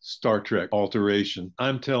the Star Trek alteration.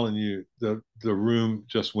 I'm telling you, the room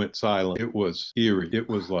just went silent. It was eerie. It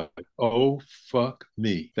was like, oh, fuck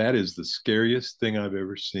me. That is the scariest thing I've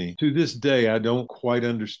ever seen. To this day, I don't quite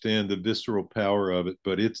understand the visceral power of it,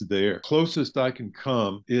 but it's there. Closest I can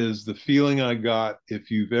come is the feeling I got if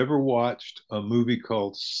you've ever watched a movie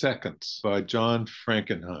called Seconds by John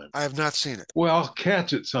Frankenheim. I have not seen it. Well,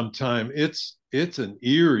 catch it sometime. It's an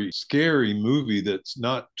eerie, scary movie that's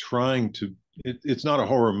not trying to it's not a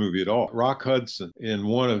horror movie at all. Rock Hudson, in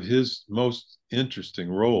one of his most interesting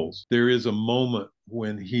roles, there is a moment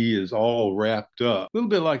when he is all wrapped up, a little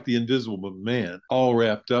bit like the Invisible Man, all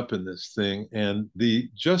wrapped up in this thing. And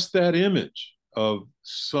just that image of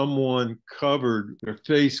someone covered, their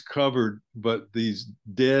face covered, but these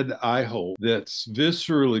dead eye holes, that's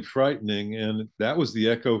viscerally frightening. And that was the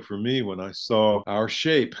echo for me when I saw our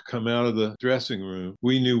shape come out of the dressing room.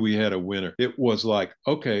 We knew we had a winner. It was like,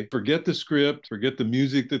 okay, forget the script, forget the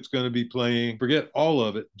music that's going to be playing, forget all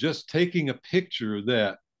of it. Just taking a picture of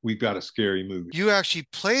that, we've got a scary movie. You actually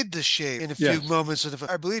played the shape in a few Yes, moments of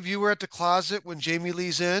I believe you were at the closet when Jamie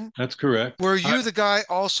Lee's in. that's correct. Were you the guy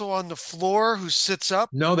also on the floor who sits up?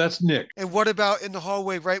 No, that's Nick. And what about in the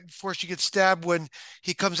hallway right before she gets stabbed when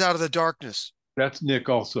he comes out of the darkness? That's Nick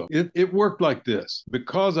also. It worked like this.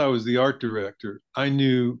 Because I was the art director, I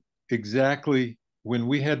knew exactly when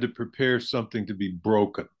we had to prepare something to be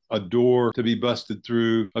broken, a door to be busted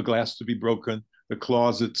through, a glass to be broken, the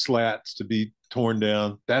closet slats to be torn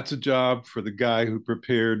down. That's a job for the guy who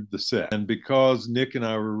prepared the set. And because Nick and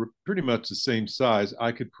I were pretty much the same size,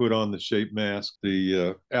 I could put on the shape mask,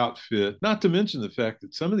 the outfit, not to mention the fact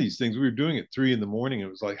that some of these things we were doing at 3 a.m. It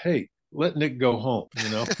was like, hey, let Nick go home,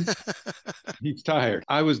 He's tired.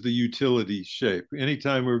 I was the utility shape.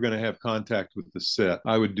 Anytime we were going to have contact with the set,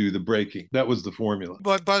 I would do the breaking. That was the formula.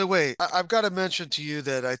 But by the way, I've got to mention to you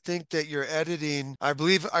that I think that your editing, I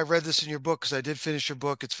believe I read this in your book because I did finish your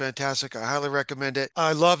book. It's fantastic. I highly recommend it.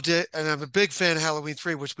 I loved it. And I'm a big fan of Halloween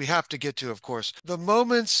 3, which we have to get to, of course. The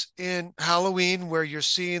moments in Halloween where you're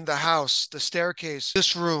seeing the house, the staircase,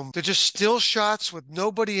 this room, they're just still shots with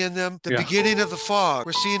nobody in them. The Yeah. beginning of the fog,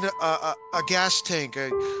 we're seeing a gas tank,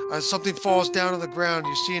 something falls down on the ground.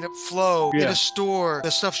 You're seeing it flow in a store. The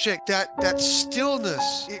stuff shake. That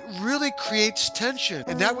stillness, it really creates tension.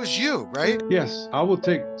 And that was you, right? Yes, I will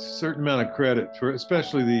take a certain amount of credit for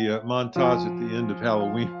especially the montage at the end of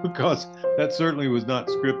Halloween because that certainly was not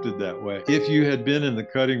scripted that way. If you had been in the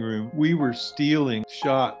cutting room, we were stealing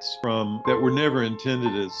shots from that were never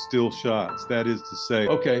intended as still shots. That is to say,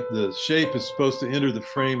 okay, the shape is supposed to enter the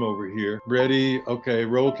frame over here. Ready? Okay,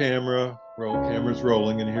 roll camera. Camera's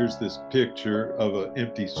rolling, and here's this picture of an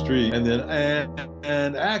empty street, and then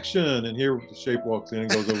and action, and here the shape walks in and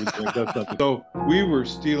goes over there and does something. So we were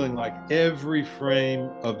stealing like every frame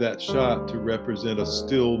of that shot to represent a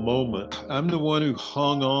still moment. I'm the one who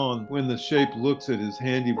hung on when the shape looks at his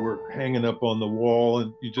handiwork hanging up on the wall,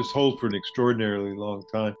 and you just hold for an extraordinarily long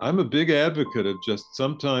time. I'm a big advocate of just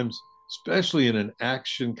sometimes, especially in an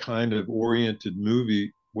action kind of oriented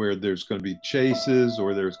movie, where there's going to be chases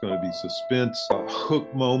or there's going to be suspense, a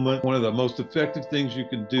hook moment. One of the most effective things you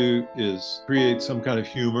can do is create some kind of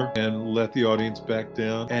humor and let the audience back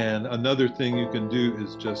down. And another thing you can do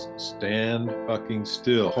is just stand fucking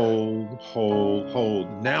still. Hold.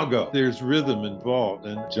 Now go. There's rhythm involved.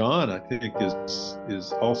 And John, I think,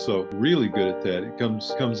 is also really good at that. It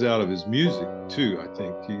comes out of his music too.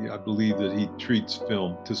 I believe that he treats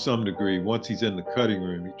film to some degree. Once he's in the cutting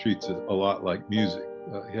room, he treats it a lot like music.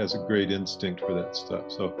 He has a great instinct for that stuff.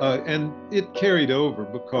 So, and it carried over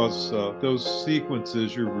because those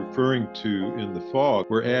sequences you're referring to in The Fog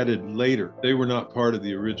were added later. They were not part of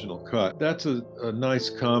the original cut. That's a nice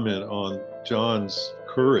comment on John's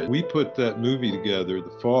courage. We put that movie together,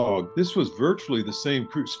 The Fog. This was virtually the same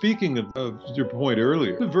crew. Speaking of your point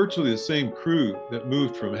earlier, virtually the same crew that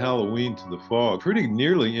moved from Halloween to The Fog, pretty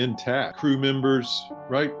nearly intact. Crew members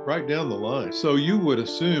right down the line. So you would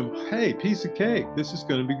assume, hey, piece of cake, this is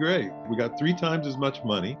going to be great. We got 3 times as much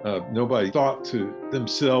money. Nobody thought to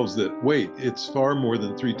themselves that, wait, it's far more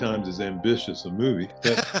than 3 times as ambitious a movie.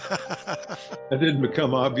 That didn't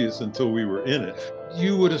become obvious until we were in it.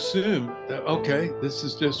 You would assume that, okay, this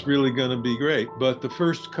is just really going to be great. But the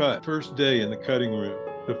first day in the cutting room,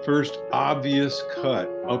 the first obvious cut,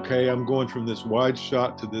 okay, I'm going from this wide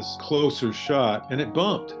shot to this closer shot, and it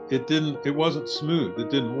bumped. It wasn't smooth.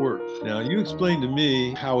 It didn't work. Now, you explained to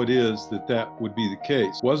me how it is that would be the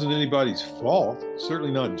case. It wasn't anybody's fault,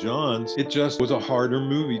 certainly not John's. It just was a harder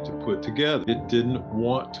movie to put together. It didn't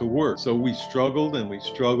want to work. So we struggled and we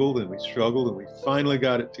struggled and we struggled and we finally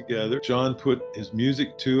got it together. John put his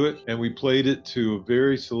music to it and we played it to a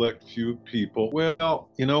very select few people. Well,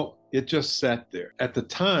 it just sat there. At the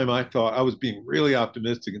time, I thought I was being really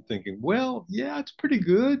optimistic and thinking, well, yeah, it's pretty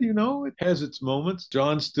good. It has its moments.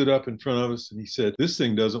 John stood up in front of us and he said, this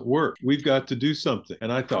thing doesn't work. We've got to do something. And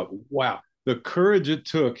I thought, wow. The courage it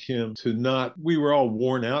took him we were all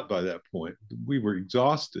worn out by that point. We were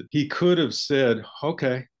exhausted. He could have said,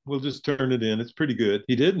 okay, we'll just turn it in. It's pretty good.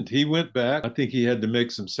 He didn't. He went back. I think he had to make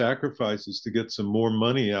some sacrifices to get some more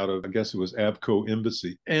money out of, I guess it was Abco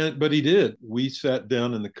Embassy. But he did. We sat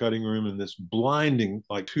down in the cutting room in this blinding,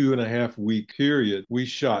 2.5 week period. We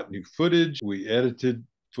shot new footage. We edited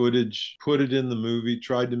footage, put it in the movie,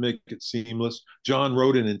 tried to make it seamless. John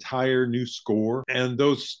wrote an entire new score. And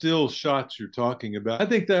those still shots you're talking about, I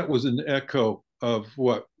think that was an echo of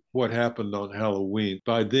what happened on Halloween.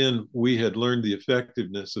 By then, we had learned the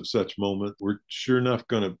effectiveness of such moments. We're sure enough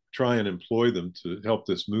going to try and employ them to help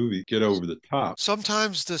this movie get over the top.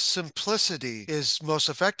 Sometimes the simplicity is most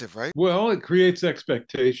effective, right? Well, it creates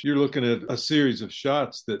expectation. You're looking at a series of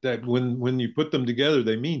shots that when you put them together,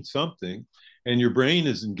 they mean something. And your brain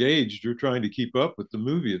is engaged. You're trying to keep up with the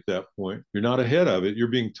movie at that point. You're not ahead of it. You're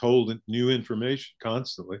being told new information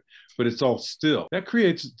constantly, but it's all still. That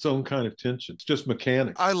creates its own kind of tension. It's just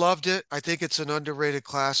mechanics. I loved it. I think it's an underrated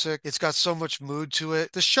classic. It's got so much mood to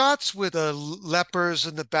it. The shots with the lepers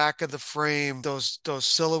in the back of the frame, those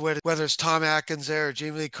silhouetted, whether it's Tom Atkins there or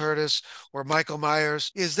Jamie Lee Curtis or Michael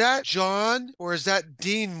Myers, is that John or is that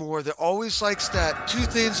Dean Moore that always likes that 2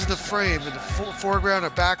 things in the frame, in the foreground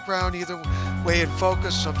or background, either way in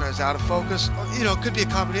focus, sometimes out of focus. It could be a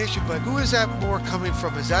combination, but who is that more coming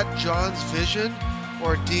from? Is that John's vision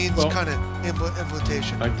or Dean's kind of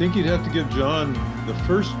implementation? I think you'd have to give John the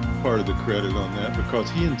first part of the credit on that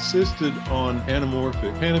because he insisted on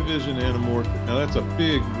anamorphic, Panavision anamorphic. Now that's a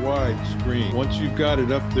big, wide screen. Once you've got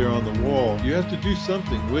it up there on the wall, you have to do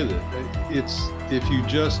something with it. If you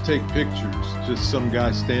just take pictures, just some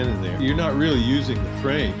guy standing there, you're not really using the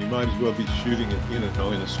frame. You might as well be shooting it, in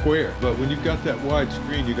a square. But when you've got that wide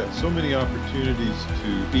screen, you've got so many opportunities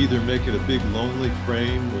to either make it a big lonely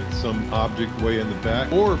frame with some object way in the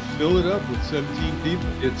back or fill it up with 17 people.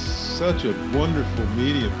 It's such a wonderful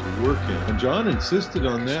medium to work in. And John insisted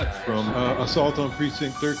on that from Assault on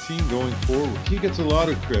Precinct 13 going forward. He gets a lot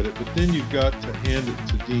of credit, but then you've got to hand it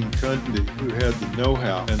to Dean Cundy, who had the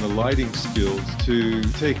know-how and the lighting skills to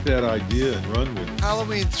take that idea and run with it.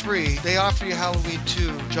 Halloween 3, they offer you Halloween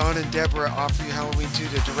 2. John and Deborah offer you Halloween 2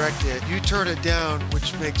 to direct it. You turn it down,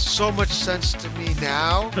 which makes so much sense to me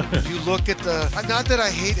now. You look at not that I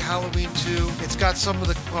hate Halloween 2. It's got some of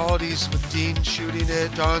the qualities with Dean shooting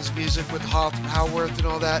it, John's music with Howarth and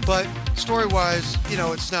all that. But story-wise,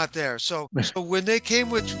 it's not there. So when they came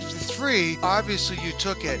with 3, obviously you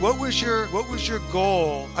took it. What was your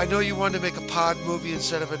goal? I know you wanted to make a pod movie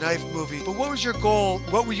instead of a knife movie, but what was your goal?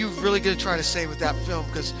 What were you really going to try to say with that film?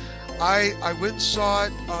 Because I went and saw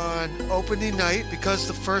it on opening night because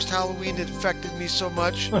the first Halloween had affected me so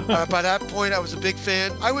much. By that point, I was a big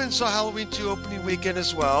fan. I went and saw Halloween 2 opening weekend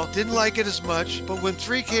as well. Didn't like it as much, but when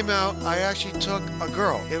 3 came out, I actually took a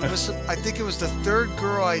girl. It was, I think it was the 3rd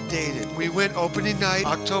girl I dated. We went opening night,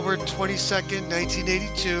 October 22nd,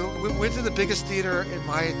 1982. We went to the biggest theater in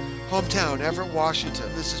my hometown, Everett, Washington.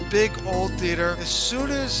 This is big old theater. As soon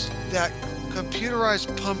as that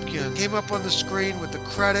computerized pumpkin came up on the screen with the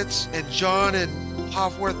credits and John and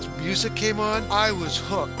Hofworth's music came on, I was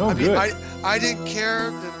hooked. Oh, I mean, good. I didn't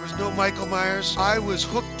care that there was no Michael Myers. I was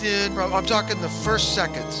hooked in from, I'm talking the first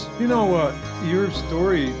seconds. You know, your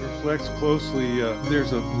story reflects closely.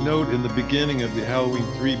 There's a note in the beginning of the Halloween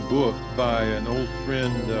 3 book by an old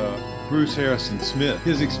friend, Bruce Harrison Smith.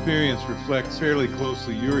 His experience reflects fairly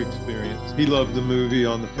closely your experience. He loved the movie.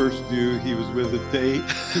 On the first view, he was with a date.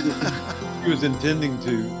 He was intending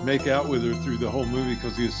to make out with her through the whole movie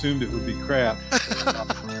because he assumed it would be crap.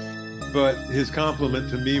 But his compliment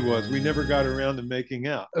to me was, we never got around to making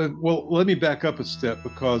out. Well, let me back up a step,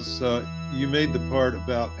 because you made the part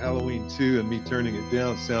about Halloween 2 and me turning it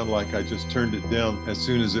down sound like I just turned it down as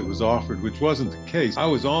soon as it was offered, which wasn't the case. I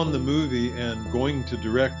was on the movie and going to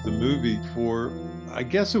direct the movie for, I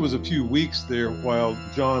guess it was a few weeks there while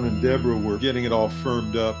John and Deborah were getting it all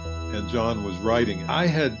firmed up and John was writing it. I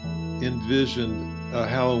had envisioned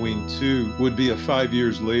Halloween 2 would be a 5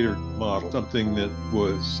 years later model, something that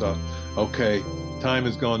was, okay, time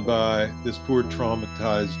has gone by. This poor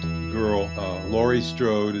traumatized girl, Laurie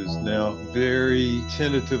Strode, is now very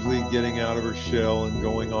tentatively getting out of her shell and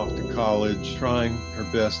going off to college, trying her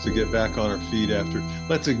best to get back on her feet after,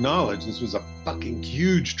 let's acknowledge, this was a fucking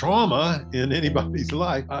huge trauma in anybody's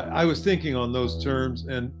life. I was thinking on those terms,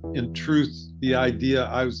 and in truth, the idea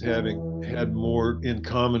I was having had more in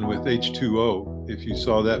common with H2O, if you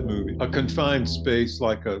saw that movie. A confined space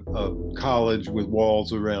like a college with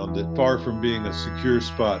walls around it, far from being a secure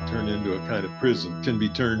spot turned into a kind of prison, can be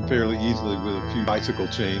turned fairly easily with a few bicycle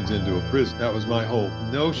chains into a prison. That was my whole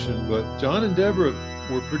notion, but John and Deborah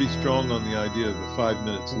were pretty strong on the idea of a 5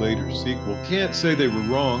 minutes later sequel. Can't say they were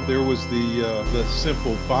wrong. There was the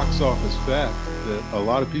simple box office fact that a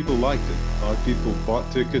lot of people liked it. A lot of people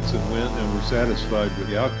bought tickets and went and were satisfied with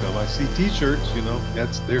the outcome. I see t-shirts, you know,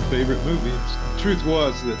 that's their favorite movie. The truth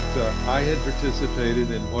was that I had participated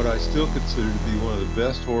in what I still consider to be one of the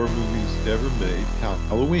best horror movies ever made,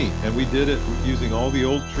 Halloween. And we did it using all the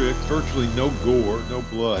old tricks, virtually no gore, no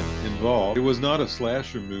blood involved. It was not a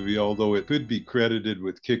slasher movie, although it could be credited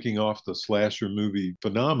with kicking off the slasher movie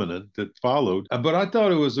phenomenon that followed. But I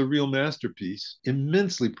thought it was a real masterpiece,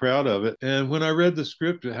 immensely proud of it. And when I read the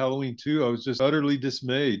script of Halloween 2, I was just utterly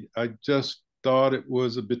dismayed. I just thought it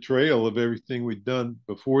was a betrayal of everything we'd done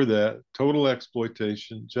before that. Total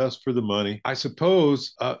exploitation, just for the money. I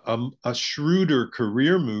suppose a shrewder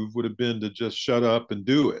career move would have been to just shut up and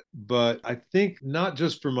do it. But I think not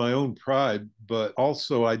just for my own pride, but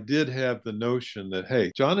also I did have the notion that,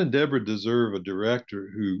 hey, John and Deborah deserve a director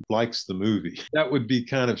who likes the movie. That would be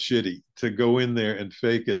kind of shitty to go in there and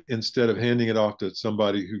fake it instead of handing it off to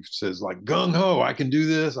somebody who says like, gung-ho, I can do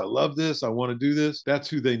this, I love this, I want to do this. That's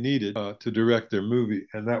who they needed to direct their movie,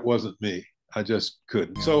 and that wasn't me. I just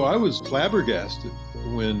couldn't. So I was flabbergasted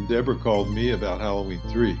when Deborah called me about Halloween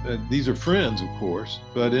 3. And these are friends, of course,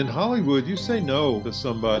 but in Hollywood, you say no to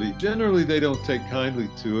somebody, generally they don't take kindly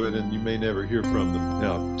to it, and you may never hear from them.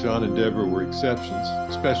 Now, John and Deborah were exceptions,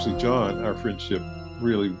 especially John. Our friendship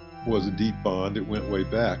really was a deep bond. It went way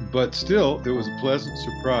back. But still, it was a pleasant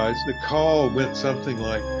surprise. The call went something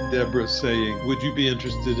like Deborah saying, would you be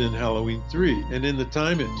interested in Halloween 3? And in the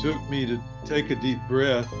time it took me to take a deep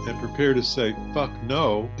breath and prepare to say, fuck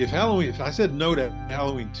no. If I said no to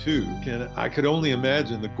Halloween 2, I could only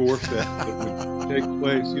imagine the gore fest that would take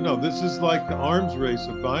place. You know, this is like the arms race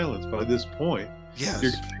of violence by this point. Yes.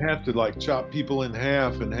 You're going to have to like chop people in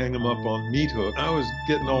half and hang them up on meat hook. I was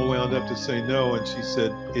getting all wound up to say no, and she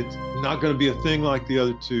said, it's not going to be a thing like the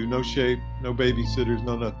other two. No shape, no babysitters,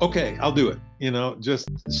 no nothing. Okay, I'll do it. You know, just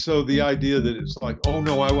so the idea that it's like, oh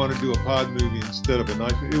no, I want to do a pod movie instead of a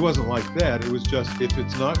knife. It wasn't like that. It was just, if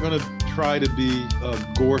it's not going to try to be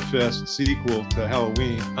a gore fest sequel to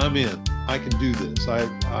Halloween, I'm in. I can do this.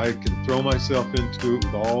 I can throw myself into it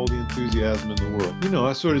with all the enthusiasm in the world. You know,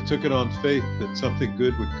 I sort of took it on faith that something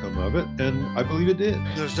good would come of it, and I believe it did.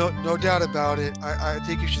 There's no doubt about it. I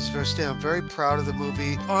think you should say I'm very proud of the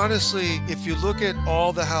movie. Honestly, if you look at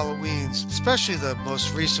all the Halloweens, especially the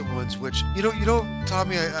most recent ones, which, you know,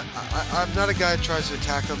 Tommy, I'm not a guy that tries to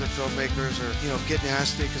attack other filmmakers or, you know, get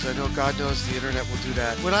nasty, because I know God knows the internet will do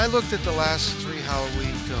that. When I looked at the last 3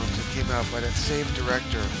 Halloween films that came out by that same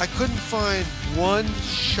director, I couldn't find find one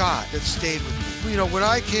shot that stayed with me. You know, when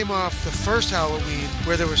I came off the first Halloween,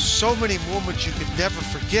 where there were so many moments you could never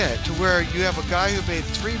forget, to where you have a guy who made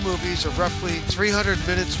 3 movies of roughly 300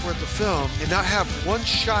 minutes worth of film and not have one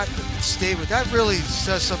shot that could stay with, that really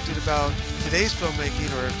says something about today's filmmaking,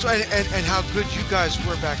 and how good you guys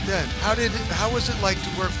were back then. How was it like to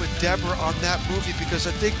work with Deborah on that movie? Because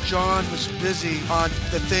I think John was busy on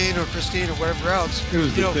The Thing or Christine or whatever else. It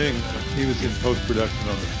was The Thing. He was in post-production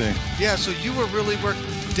on The Thing. Yeah, so you were really working.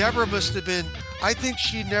 Deborah must have been, I think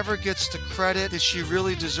she never gets the credit that she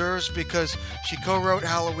really deserves, because she co-wrote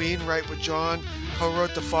Halloween, right, with John,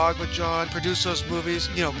 co-wrote The Fog with John, produced those movies,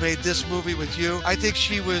 you know, made this movie with you. I think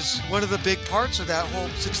she was one of the big parts of that whole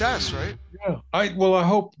success, right? Yeah. I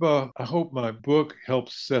hope my book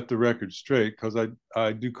helps set the record straight, because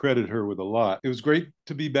I do credit her with a lot. It was great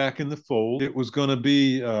to be back in the fold. It was going to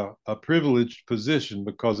be a privileged position,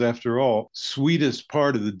 because after all, sweetest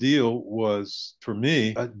part of the deal was, for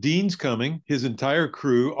me, Dean's coming, his entire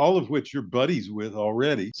crew, all of which you're buddies with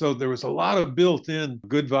already. So there was a lot of built-in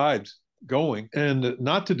good vibes going, and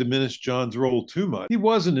not to diminish John's role too much. He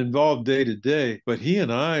wasn't involved day to day, but he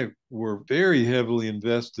and I were very heavily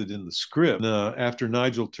invested in the script. After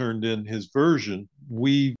Nigel turned in his version,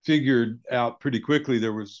 we figured out pretty quickly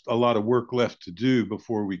there was a lot of work left to do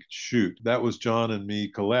before we could shoot. That was John and me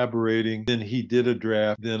collaborating. Then he did a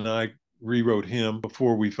draft. Then I rewrote him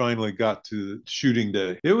before we finally got to shooting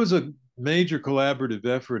day. It was a major collaborative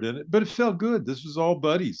effort in it, but it felt good. This was all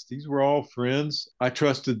buddies. These were all friends. I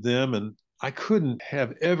trusted them, and I couldn't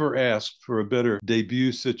have ever asked for a better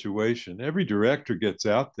debut situation. Every director gets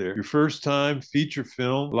out there. Your first time feature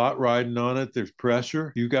film, a lot riding on it. There's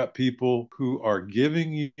pressure. You've got people who are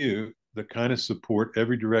giving you the kind of support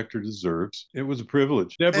every director deserves. It was a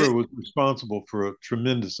privilege. Deborah was responsible for a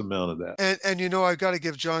tremendous amount of that. And you know, I've got to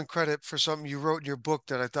give John credit for something you wrote in your book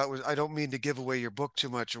that I thought was, I don't mean to give away your book too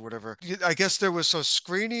much or whatever. I guess there was a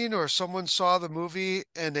screening, or someone saw the movie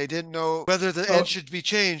and they didn't know whether the end should be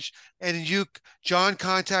changed. And John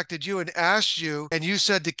contacted you and asked you, and you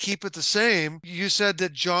said to keep it the same. You said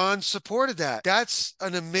that John supported that. That's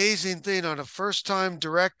an amazing thing on a first-time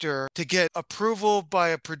director, to get approval by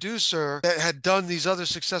a producer that had done these other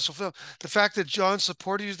successful films. The fact that John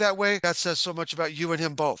supported you that way, that says so much about you and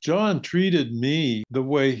him both. John treated me the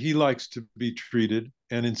way he likes to be treated,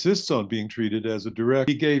 and insists on being treated as a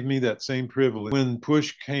director. He gave me that same privilege. When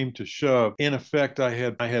push came to shove, in effect, I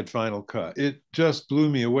had final cut. It just blew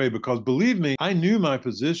me away, because believe me, I knew my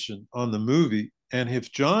position on the movie. And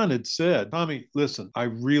if John had said, Tommy, listen, I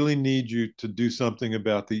really need you to do something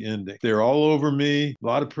about the ending. They're all over me, a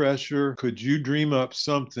lot of pressure. Could you dream up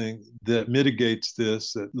something that mitigates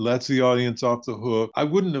this, that lets the audience off the hook? I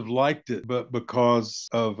wouldn't have liked it, but because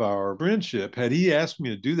of our friendship, had he asked me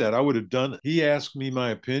to do that, I would have done it. He asked me my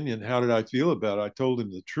opinion. How did I feel about it? I told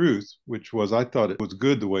him the truth, which was I thought it was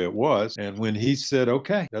good the way it was. And when he said,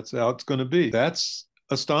 okay, that's how it's going to be, that's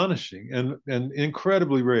astonishing and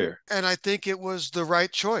incredibly rare. And I think it was the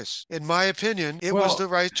right choice. In my opinion, it was the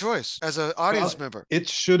right choice as an audience member. It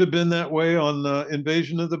should have been that way on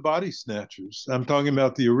Invasion of the Body Snatchers. I'm talking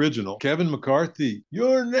about the original. Kevin McCarthy,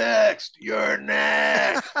 you're next, you're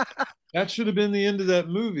next. That should have been the end of that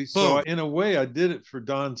movie. So in a way, I did it for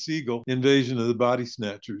Don Siegel, Invasion of the Body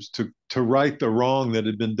Snatchers, to right the wrong that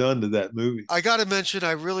had been done to that movie. I got to mention,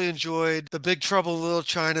 I really enjoyed the Big Trouble in Little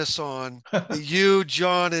China song that you,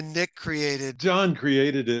 John, and Nick created. John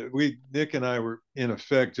created it. Nick and I were in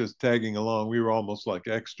effect just tagging along. We were almost like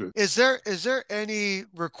extras. Is there any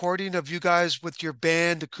recording of you guys with your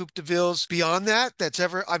band, the Coupe de Villes, beyond that?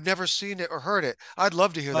 I've never seen it or heard it. I'd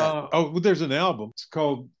love to hear that. Well, there's an album. It's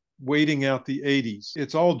called Waiting Out the 80s.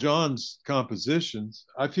 It's all John's compositions.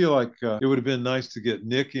 I feel like it would have been nice to get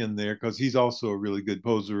Nick in there, because he's also a really good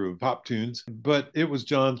poser of pop tunes. But it was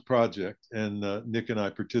John's project, and Nick and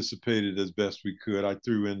I participated as best we could. I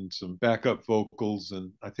threw in some backup vocals,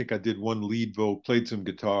 and I think I did one lead vocal, played some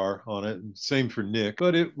guitar on it, and same for Nick.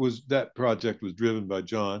 But that project was driven by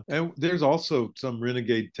John. And there's also some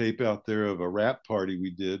renegade tape out there of a rap party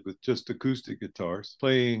we did with just acoustic guitars,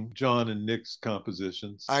 playing John and Nick's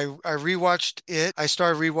compositions. I rewatched it. I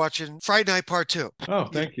started rewatching Fright Night Part 2. Oh,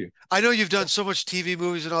 thank you. I know you've done so much TV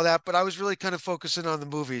movies and all that, but I was really kind of focusing on the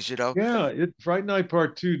movies, you know? Yeah, Fright Night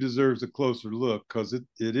Part 2 deserves a closer look, because it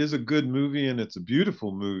is a good movie, and it's a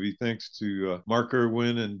beautiful movie, thanks to Mark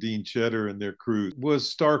Irwin and Dean Cheddar and their crew. It was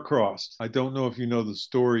star-crossed. I don't know if you know the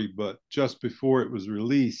story, but just before it was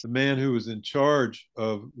released, the man who was in charge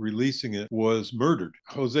of releasing it was murdered.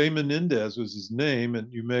 Jose Menendez was his name,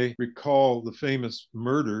 and you may recall the famous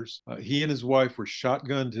murder neighbors. He and his wife were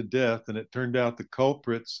shotgunned to death, and it turned out the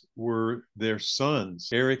culprits were their sons,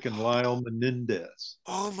 Eric and Lyle Menendez.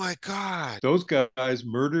 Oh my God. Those guys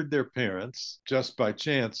murdered their parents just by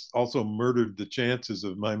chance, also murdered the chances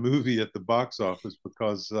of my movie at the box office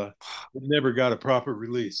because it never got a proper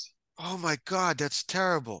release. Oh my God, that's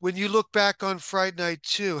terrible. When you look back on Fright Night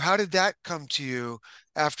 2, how did that come to you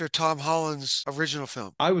after Tom Holland's original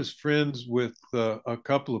film? I was friends with a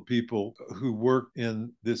couple of people who worked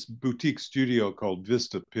in this boutique studio called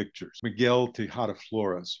Vista Pictures. Miguel Tejada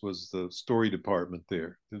Flores was the story department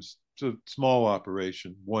there. It's a small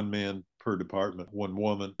operation, one man per department, one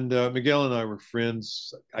woman. And Miguel and I were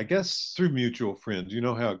friends, I guess, through mutual friends. You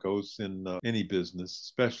know how it goes in any business,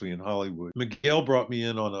 especially in Hollywood. Miguel brought me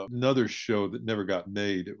in on another show that never got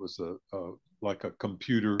made. It was like a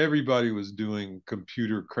computer. Everybody was doing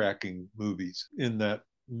computer cracking movies in that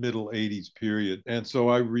middle 80s period. And so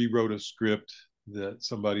I rewrote a script that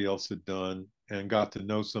somebody else had done and got to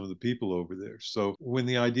know some of the people over there. So when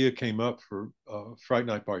the idea came up for Fright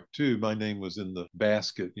Night Part 2, my name was in the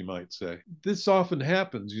basket, you might say. This often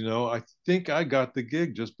happens, you know. I think I got the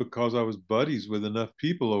gig just because I was buddies with enough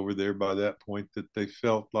people over there by that point that they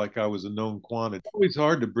felt like I was a known quantity. It's always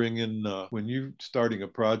hard to bring in, when you're starting a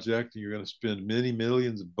project and you're going to spend many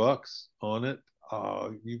millions of bucks on it,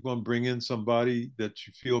 you want to bring in somebody that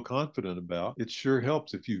you feel confident about. It sure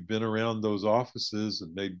helps if you've been around those offices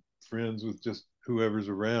and made friends with just whoever's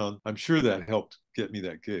around. I'm sure that helped get me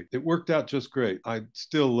that gig. It worked out just great. I'd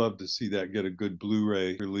still love to see that get a good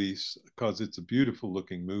Blu-ray release because it's a beautiful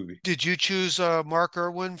looking movie. Did you choose Mark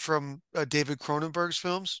Irwin from David Cronenberg's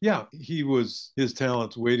films? Yeah, his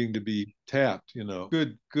talents waiting to be tapped, you know.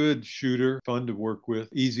 Good shooter, fun to work with,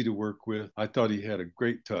 easy to work with. I thought he had a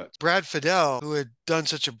great touch. Brad Fiedel, who had done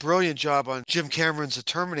such a brilliant job on Jim Cameron's The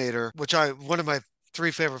Terminator, one of my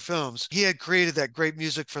three favorite films, he had created that great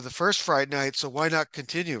music for the first Fright Night, so why not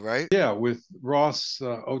continue, right? Yeah, with Ross,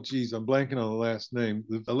 oh geez, I'm blanking on the last name,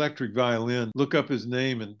 the electric violin. Look up his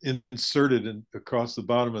name and insert it across the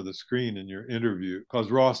bottom of the screen in your interview because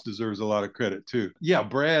Ross deserves a lot of credit too. Yeah,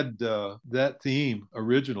 Brad, that theme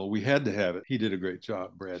original, we had to have it. He did a great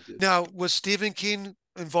job, Brad did. Now, was Stephen King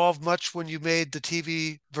involved much when you made the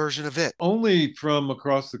TV version of it? Only from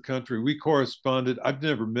across the country. We corresponded. I've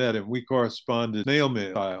never met him. We corresponded mail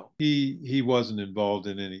style. He wasn't involved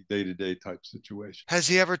in any day-to-day type situation. Has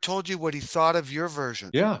he ever told you what he thought of your version?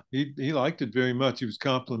 Yeah, he liked it very much. He was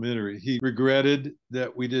complimentary. He regretted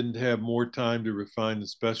that we didn't have more time to refine the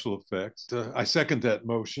special effects. I second that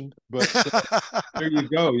motion, but there you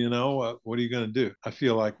go. You know, what are you going to do? I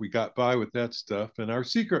feel like we got by with that stuff. And our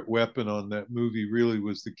secret weapon on that movie really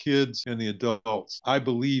was the kids and the adults. I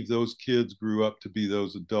believe those kids grew up to be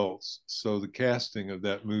those adults. So the casting of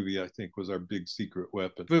that movie, I think, was our big secret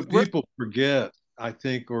weapon. But people forget, I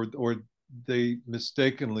think, or they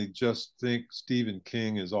mistakenly just think Stephen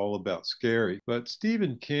King is all about scary. But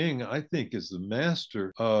Stephen King, I think, is the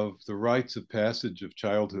master of the rites of passage of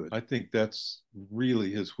childhood. I think that's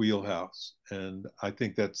really his wheelhouse. And I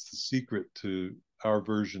think that's the secret to our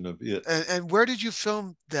version of it. And where did you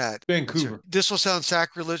film that? Vancouver. This will sound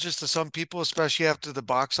sacrilegious to some people, especially after the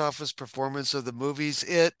box office performance of the movies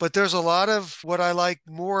It. But there's a lot of what I like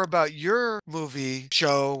more about your movie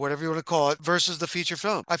show, whatever you want to call it, versus the feature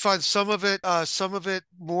film. I find some of it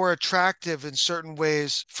more attractive in certain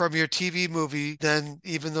ways from your TV movie than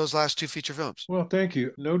even those last two feature films. Well, thank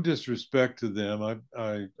you. No disrespect to them.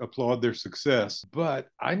 I applaud their success, but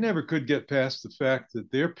I never could get past the fact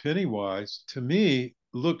that their Pennywise, to me,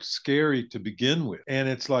 looked scary to begin with. And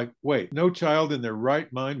it's like, wait, no child in their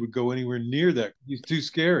right mind would go anywhere near that. He's too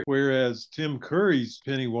scary. Whereas Tim Curry's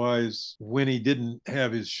Pennywise, when he didn't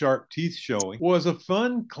have his sharp teeth showing, was a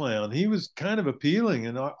fun clown. He was kind of appealing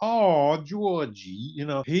and, oh, Georgie, you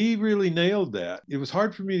know, he really nailed that. It was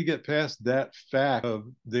hard for me to get past that fact of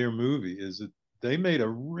their movie, is that they made a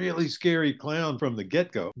really scary clown from the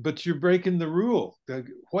get-go, but you're breaking the rule.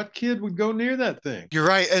 What kid would go near that thing? You're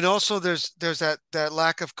right. And also there's that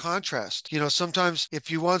lack of contrast. You know, sometimes if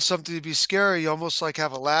you want something to be scary, you almost like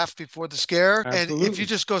have a laugh before the scare. Absolutely. And if you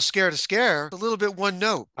just go scare to scare, it's a little bit one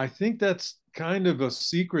note. I think that's kind of a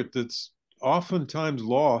secret that's oftentimes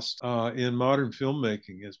lost in modern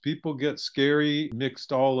filmmaking, is people get scary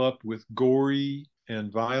mixed all up with gory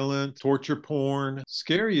and violent torture porn.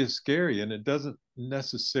 Scary is scary, and it doesn't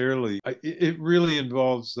necessarily. It really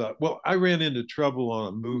involves, well, I ran into trouble on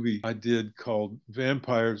a movie I did called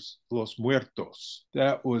Vampires Los Muertos.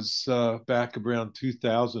 That was back around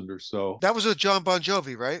 2000 or so. That was with John Bon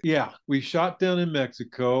Jovi, right? Yeah, we shot down in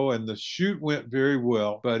Mexico and the shoot went very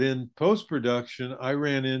well. But in post production, I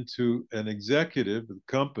ran into an executive of the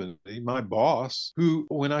company, my boss, who,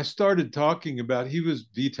 when I started talking about, he was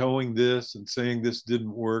vetoing this and saying this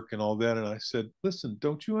didn't work and all that. And I said, listen,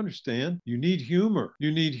 don't you understand? You need humor.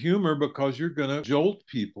 You need humor because you're going to jolt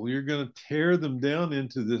people. You're going to tear them down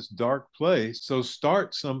into this dark place. So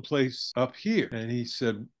start someplace up here. And he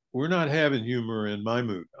said, we're not having humor in my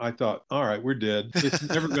movie. I thought, all right, we're dead. It's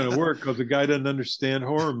never going to work because the guy doesn't understand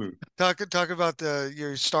horror movies. Talk about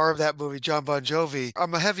your star of that movie, John Bon Jovi.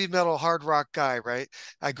 I'm a heavy metal hard rock guy, right?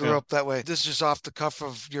 I grew Yeah. up that way. This is just off the cuff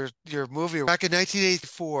of your movie. Back in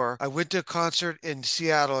 1984, I went to a concert in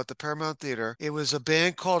Seattle at the Paramount Theater. It was a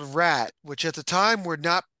band called Rat, which at the time were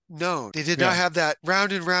not known. They did not Yeah. have that.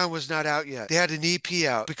 Round and Round was not out yet. They had an EP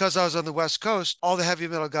out. Because I was on the West Coast, all the heavy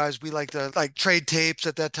metal guys, we like to trade tapes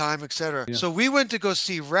at that time, etc. Yeah. So we went to go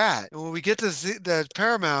see Rat. And when we get to the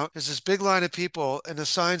Paramount, there's this big line of people and the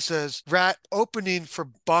sign says Rat opening for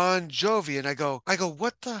Bon Jovi. And I go,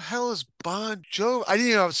 what the hell is Bon Jovi? I didn't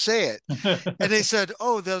even know how to say it. And they said,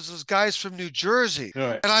 oh, those guys from New Jersey. All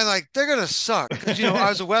right. And I they're going to suck. Because, I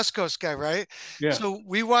was a West Coast guy, right? Yeah. So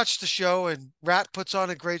we watched the show and Rat puts on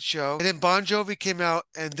a great show. And then Bon Jovi came out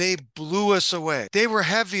and they blew us away. They were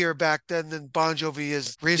heavier back then than Bon Jovi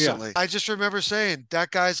is recently. Yeah. I just remember saying, that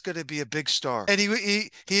guy's going to be a big star. And he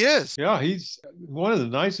is. Yeah, he's one of the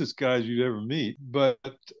nicest guys you'd ever meet, but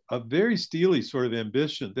a very steely sort of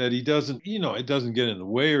ambition that he doesn't, it doesn't get in the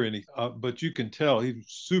way or anything, but you can tell he's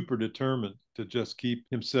super determined to just keep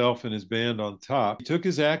himself and his band on top. He took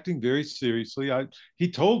his acting very seriously.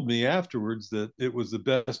 He told me afterwards that it was the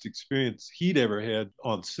best experience he'd ever had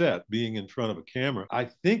on set, being in front of a camera. I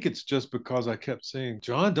think it's just because I kept saying,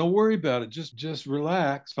 John, don't worry about it. Just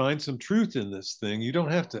relax. Find some truth in this thing. You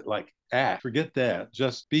don't have to act. Forget that.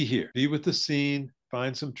 Just be here. Be with the scene.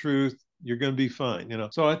 Find some truth. You're going to be fine,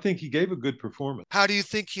 So I think he gave a good performance. How do you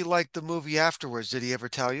think he liked the movie afterwards? Did he ever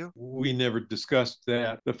tell you? We never discussed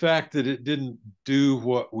that. The fact that it didn't do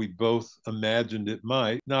what we both imagined it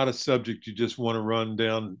might, not a subject you just want to run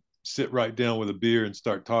down, sit right down with a beer and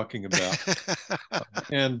start talking about.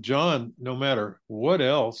 And John, no matter what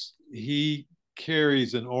else, he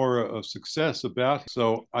carries an aura of success about him.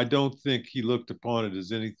 So I don't think he looked upon it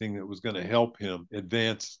as anything that was going to help him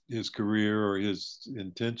advance his career or his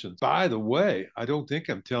intentions. By the way, I don't think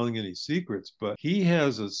I'm telling any secrets, but he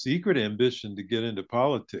has a secret ambition to get into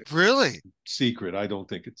politics. Really? Secret. I don't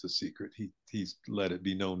think it's a secret. He's let it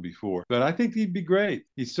be known before. But I think he'd be great.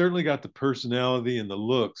 He's certainly got the personality and the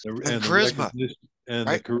looks and charisma. And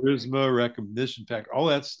right? The charisma, recognition factor, all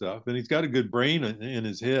that stuff. And he's got a good brain in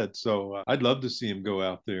his head. So I'd love to see him go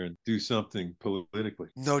out there and do something politically.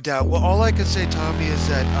 No doubt. Well, all I can say, Tommy, is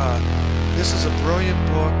that this is a brilliant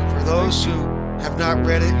book. For those who have not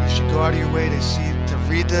read it, you should go out of your way to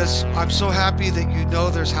read this. I'm so happy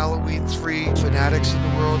that there's Halloween 3 fanatics in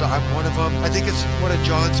the world. I'm one of them. I think it's one of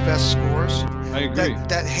John's best scores. I agree.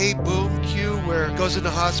 That Hey Boom cue where it goes in the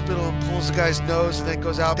hospital and pulls the guy's nose and then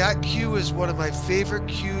goes out. That cue is one of my favorite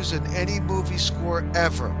cues in any movie score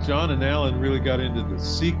ever. John and Alan really got into the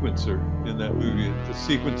sequencer in that movie. The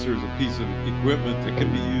sequencer is a piece of equipment that can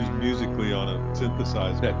be used musically on a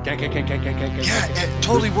synthesizer. Yeah, it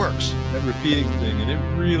totally works. That repeating thing, and it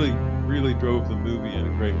really drove the movie in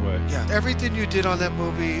a great way. Yeah, everything you did on that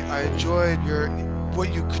movie, I enjoyed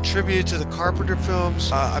what you contributed to the Carpenter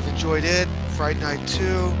films. I've enjoyed it, Fright Night 2.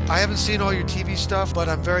 I haven't seen all your TV stuff, but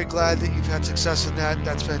I'm very glad that you've had success in that.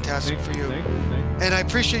 That's fantastic for you. Thank you. And I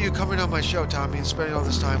appreciate you coming on my show, Tommy, and spending all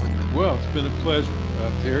this time with me. Well, it's been a pleasure,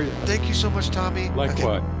 Terry. Thank you so much, Tommy.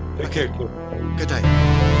 Likewise. Okay. Take care. Good night.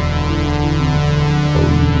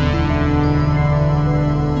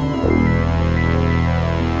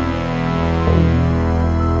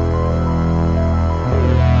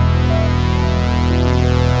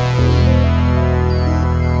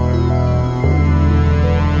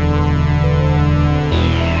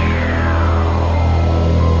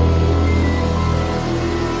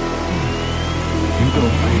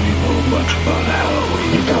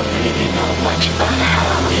 Much about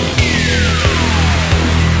Halloween.